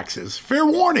back taxes, fair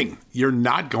warning, you're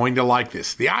not going to like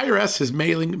this. The IRS is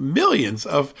mailing millions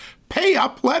of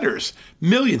pay-up letters.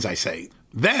 Millions, I say.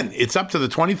 Then it's up to the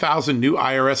 20,000 new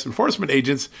IRS enforcement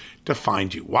agents to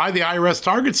find you. Why the IRS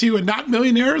targets you and not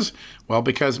millionaires? Well,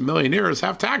 because millionaires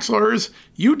have tax lawyers.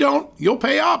 You don't, you'll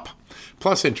pay up.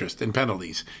 Plus interest and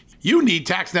penalties. You need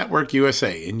Tax Network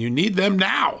USA, and you need them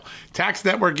now. Tax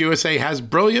Network USA has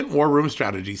brilliant war room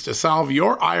strategies to solve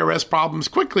your IRS problems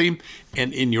quickly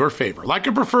and in your favor, like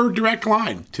a preferred direct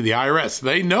line to the IRS.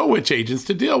 They know which agents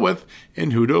to deal with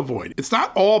and who to avoid. It's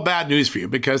not all bad news for you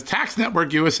because Tax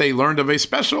Network USA learned of a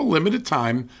special limited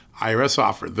time IRS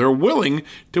offer. They're willing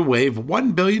to waive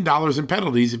 $1 billion in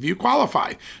penalties if you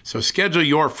qualify. So schedule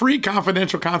your free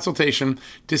confidential consultation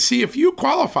to see if you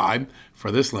qualify for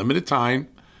this limited time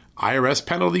IRS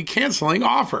penalty canceling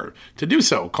offer. To do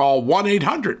so, call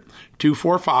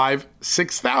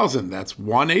 1-800-245-6000. That's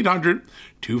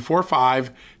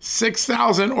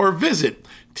 1-800-245-6000 or visit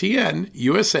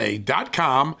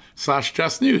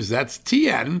tnusa.com/justnews. That's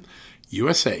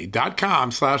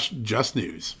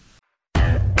tnusa.com/justnews.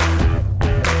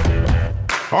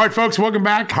 All right, folks, welcome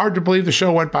back. Hard to believe the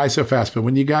show went by so fast, but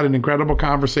when you got an incredible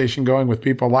conversation going with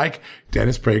people like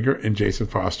Dennis Prager and Jason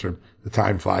Foster, the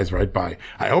time flies right by.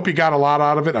 I hope you got a lot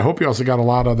out of it. I hope you also got a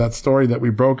lot out of that story that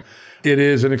we broke. It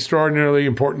is an extraordinarily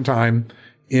important time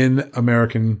in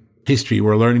American history.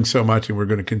 We're learning so much, and we're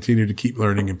going to continue to keep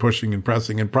learning and pushing and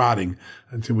pressing and prodding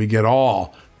until we get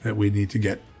all that we need to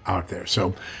get out there.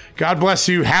 So God bless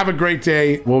you. Have a great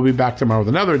day. We'll be back tomorrow with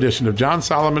another edition of John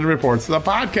Solomon Reports, the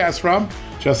podcast from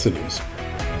Just the News.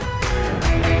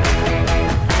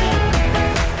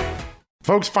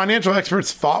 Folks, financial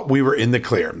experts thought we were in the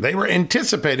clear. They were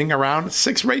anticipating around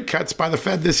 6 rate cuts by the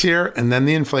Fed this year, and then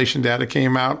the inflation data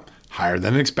came out higher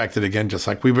than expected again, just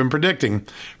like we've been predicting.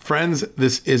 Friends,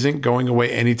 this isn't going away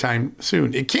anytime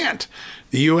soon. It can't.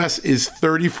 The U.S. is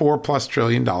 $34+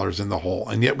 trillion in the hole,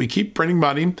 and yet we keep printing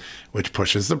money, which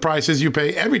pushes the prices you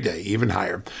pay every day even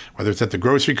higher, whether it's at the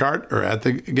grocery cart or at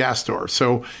the gas store.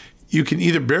 So You can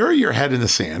either bury your head in the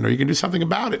sand or you can do something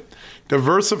about it.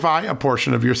 Diversify a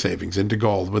portion of your savings into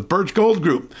gold with Birch Gold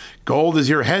Group. Gold is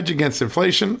your hedge against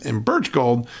inflation, and Birch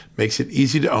Gold makes it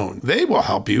easy to own. They will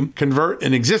help you convert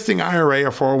an existing IRA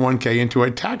or 401k into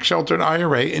a tax-sheltered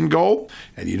IRA in gold,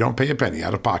 and you don't pay a penny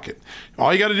out of pocket.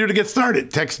 All you got to do to get started,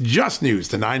 text Just News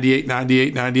to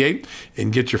 989898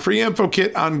 and get your free info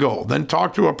kit on gold. Then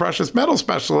talk to a precious metal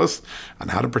specialist on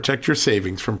how to protect your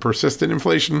savings from persistent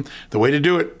inflation. The way to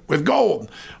do it with gold.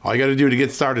 All you got to do to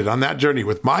get started on that journey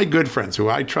with my good friends who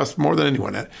I trust more than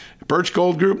anyone at Birch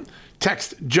Gold Group,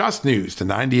 text Just News to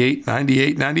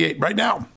 989898 right now.